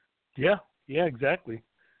 Yeah, exactly.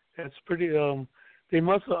 It's pretty. They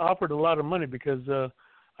must have offered a lot of money because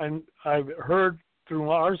I've heard through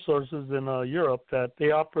our sources in Europe that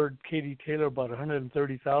they offered Katie Taylor about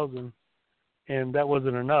 $130,000, and that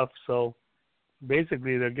wasn't enough. So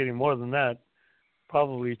basically, they're getting more than that,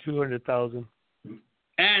 probably $200,000.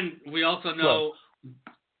 And we also know,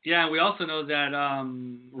 we also know that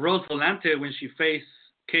Rose Volante, when she faced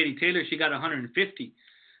Katie Taylor, she got $150.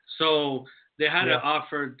 So they had to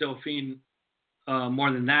offer Delphine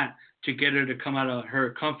more than that to get her to come out of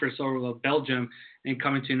her comfort zone of Belgium and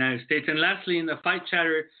come into the United States. And lastly, in the fight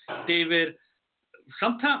chatter, David,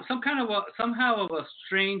 somehow of a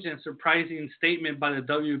strange and surprising statement by the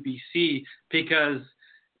WBC, because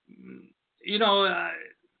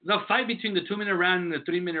the fight between the 2-minute round and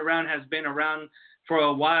the 3-minute round has been around for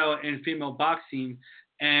a while in female boxing,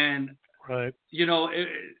 and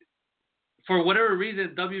for whatever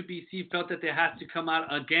reason, WBC felt that they had to come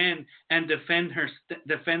out again and defend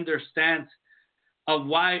their stance of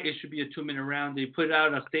why it should be a 2-minute round. They put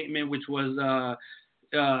out a statement which was,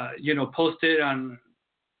 posted on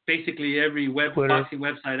basically every boxing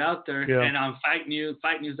website out there and on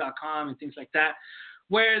fightnews.com and things like that,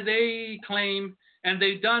 where they claim, and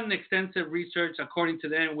they've done extensive research according to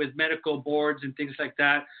them with medical boards and things like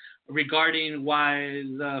that regarding why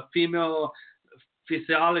the female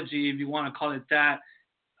physiology, if you want to call it that,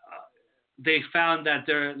 they found that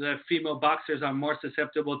the female boxers are more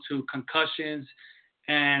susceptible to concussions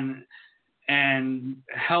and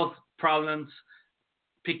health problems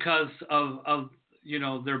because of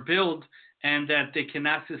their build, and that they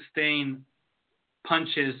cannot sustain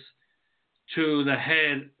punches to the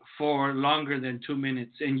head for longer than 2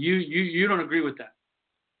 minutes. And you don't agree with that?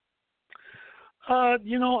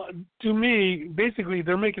 To me, basically,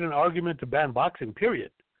 they're making an argument to ban boxing,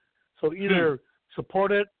 period. So either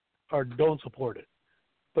support it or don't support it.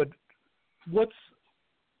 But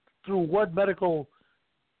through what medical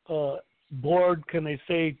board can they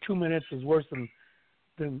say 2 minutes is worse than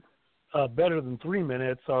better than 3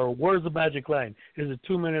 minutes, or where's the magic line? Is it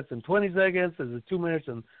 2 minutes and 20 seconds? Is it 2 minutes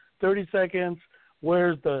and 30 seconds?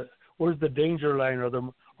 Where's the danger line or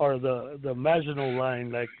the marginal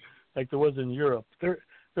line like there was in Europe? There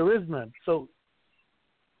is none. So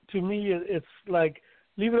to me, it's like,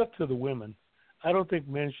 leave it up to the women. I don't think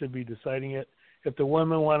men should be deciding it. If the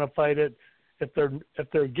women want to fight it, if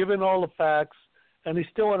they're given all the facts and they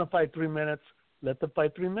still want to fight 3 minutes, let them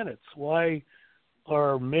fight 3 minutes. Why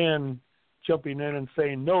are men jumping in and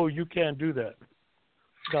saying, no, you can't do that?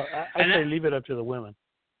 No, I say leave it up to the women.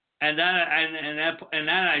 And that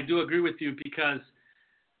I do agree with you, because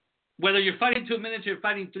whether you're fighting 2 minutes or you're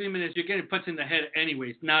fighting 3 minutes, you're getting punched in the head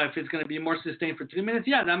anyways. Now, if it's going to be more sustained for 3 minutes,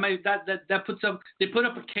 they put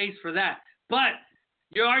up a case for that. But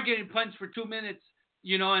you are getting punched for 2 minutes,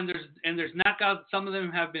 and there's knockouts. Some of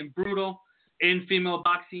them have been brutal in female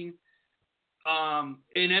boxing.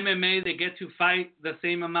 In MMA, they get to fight the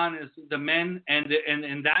same amount as the men, and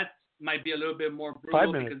that might be a little bit more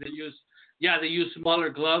brutal because they use smaller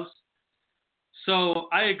gloves. So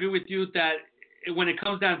I agree with you that when it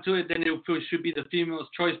comes down to it, then it should be the female's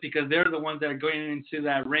choice, because they're the ones that are going into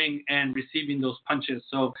that ring and receiving those punches.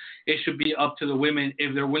 So it should be up to the women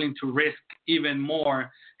if they're willing to risk even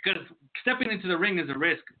more, because stepping into the ring is a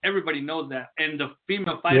risk. Everybody knows that, and the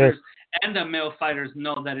female fighters and the male fighters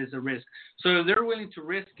know that is a risk. So if they're willing to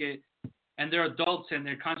risk it, and they're adults and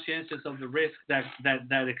they're conscientious of the risk that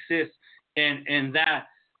exists, and that,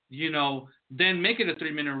 then make it a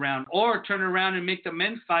 3-minute round, or turn around and make the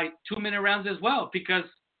men fight 2-minute rounds as well, because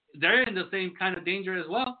they're in the same kind of danger as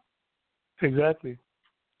well. Exactly.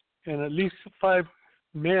 And at least 5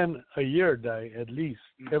 men a year die, at least,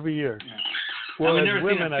 every year. Yeah. Well, as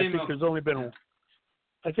women, I think there's only been,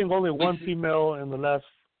 only one female in the last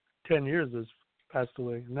 10 years has passed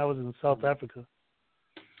away, and that was in South Africa.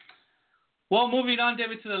 Well, moving on,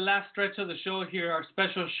 David, to the last stretch of the show here, our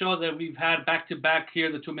special show that we've had back-to-back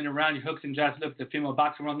here, the 2-minute round, your hooks and jabs look at the female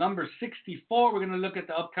boxing world. Number 64, we're going to look at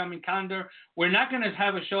the upcoming calendar. We're not going to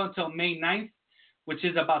have a show until May 9th, which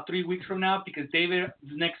is about 3 weeks from now, because David,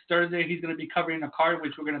 next Thursday, he's going to be covering a card,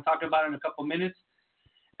 which we're going to talk about in a couple minutes.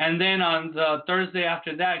 And then on the Thursday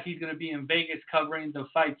after that, he's going to be in Vegas covering the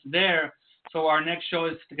fights there. So our next show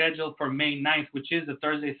is scheduled for May 9th, which is a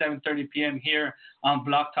Thursday, 7:30 p.m. here on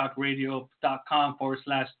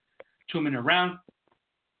blogtalkradio.com/2-minute round.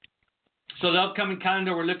 So the upcoming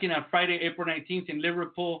calendar, we're looking at Friday, April 19th in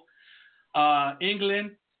Liverpool,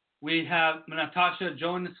 England. We have Natasha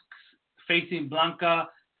Jones facing Blanca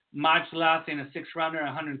Majlas in a 6-rounder at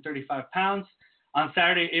 135 pounds. On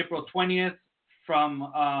Saturday, April 20th,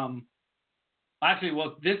 from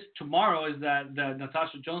tomorrow is the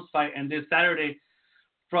Natasha Jones fight, and this Saturday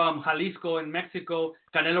from Jalisco in Mexico.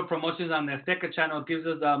 Canelo Promotions on the Azteca channel gives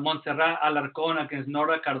us Montserrat Alarcón against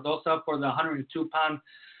Nora Cardosa for the 102-pound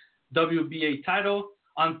WBA title.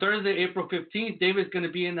 On Thursday, April 15th, David's going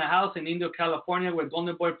to be in the house in Indio, California, where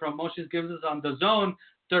Golden Boy Promotions gives us on the zone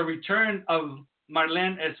the return of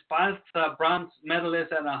Marlene Esparza, bronze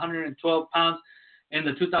medalist at 112 pounds in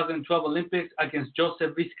the 2012 Olympics against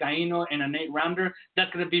Joseph Vizcaíno in an 8-rounder.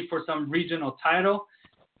 That's going to be for some regional title.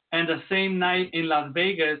 And the same night in Las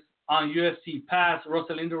Vegas on UFC Pass,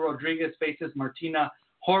 Rosalinda Rodriguez faces Martina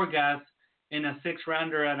Horgas in a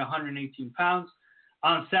 6-rounder at 118 pounds.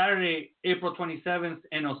 On Saturday, April 27th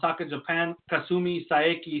in Osaka, Japan, Kasumi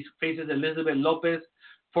Saeki faces Elizabeth Lopez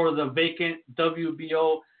for the vacant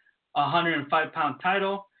WBO 105-pound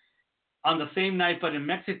title. On the same night, but in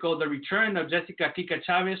Mexico, the return of Jessica Kika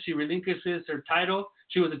Chavez. She relinquishes her title.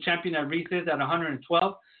 She was a champion at Ruiz at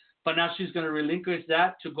 112, but now she's going to relinquish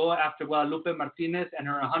that to go after Guadalupe Martinez and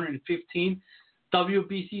her 115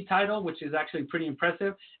 WBC title, which is actually pretty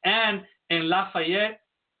impressive. And in Lafayette,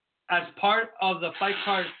 as part of the fight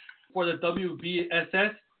card for the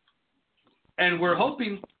WBSS, and we're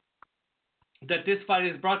hoping that this fight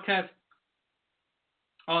is broadcast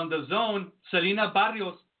on the zone, Selena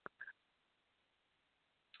Barrios,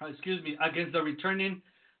 against the returning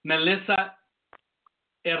Melissa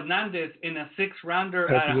Hernandez in a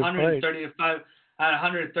 6-rounder at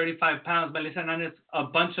 135 pounds. Melissa Hernandez, a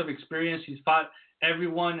bunch of experience. She's fought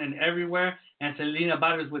everyone and everywhere. And Selena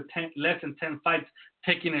Barrios with less than 10 fights,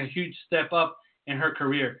 taking a huge step up in her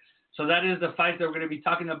career. So that is the fight that we're going to be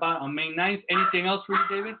talking about on May 9th. Anything else for you,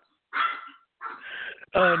 David?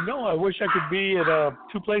 No, I wish I could be at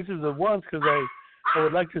 2 places at once because I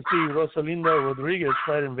would like to see Rosalinda Rodriguez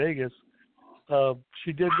fight in Vegas.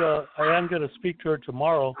 She did. I am going to speak to her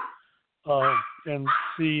tomorrow and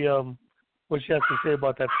see what she has to say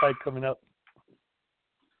about that fight coming up.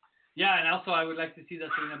 Yeah, and also I would like to see that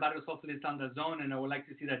Selena Barrios, hopefully it's on the zone, and I would like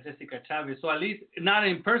to see that Jessica Chavez. So at least not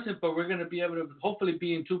in person, but we're going to be able to hopefully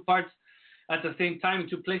be in 2 parts at the same time in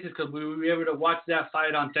 2 places because we will be able to watch that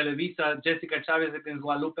fight on Televisa, Jessica Chavez against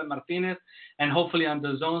Guadalupe Martinez, and hopefully on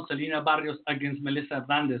the zone, Selena Barrios against Melissa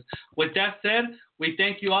Hernandez. With that said, we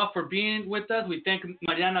thank you all for being with us. We thank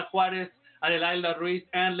Mariana, Juarez, Adelaida, Ruiz,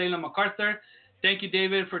 and Layla McCarter. Thank you,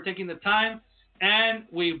 David, for taking the time. And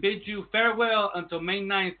we bid you farewell until May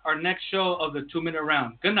 9th, our next show of the 2-minute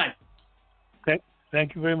round. Good night.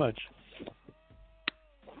 Thank you very much.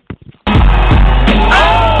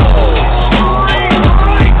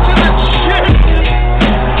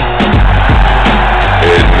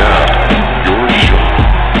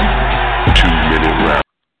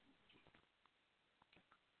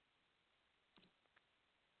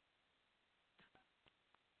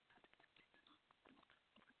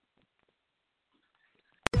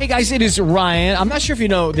 Hey guys, it is Ryan. I'm not sure if you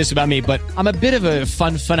know this about me, but I'm a bit of a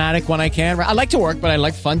fun fanatic when I can. I like to work, but I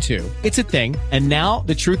like fun too. It's a thing. And now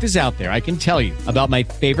the truth is out there. I can tell you about my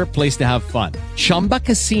favorite place to have fun. Chumba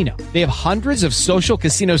Casino. They have hundreds of social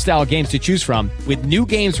casino style games to choose from with new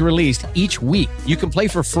games released each week. You can play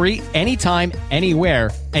for free anytime, anywhere.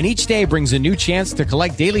 And each day brings a new chance to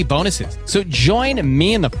collect daily bonuses. So join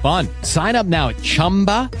me in the fun. Sign up now at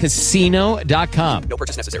ChumbaCasino.com. No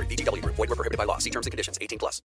purchase necessary. VGW Group. Void where prohibited by law. See terms and conditions. 18+.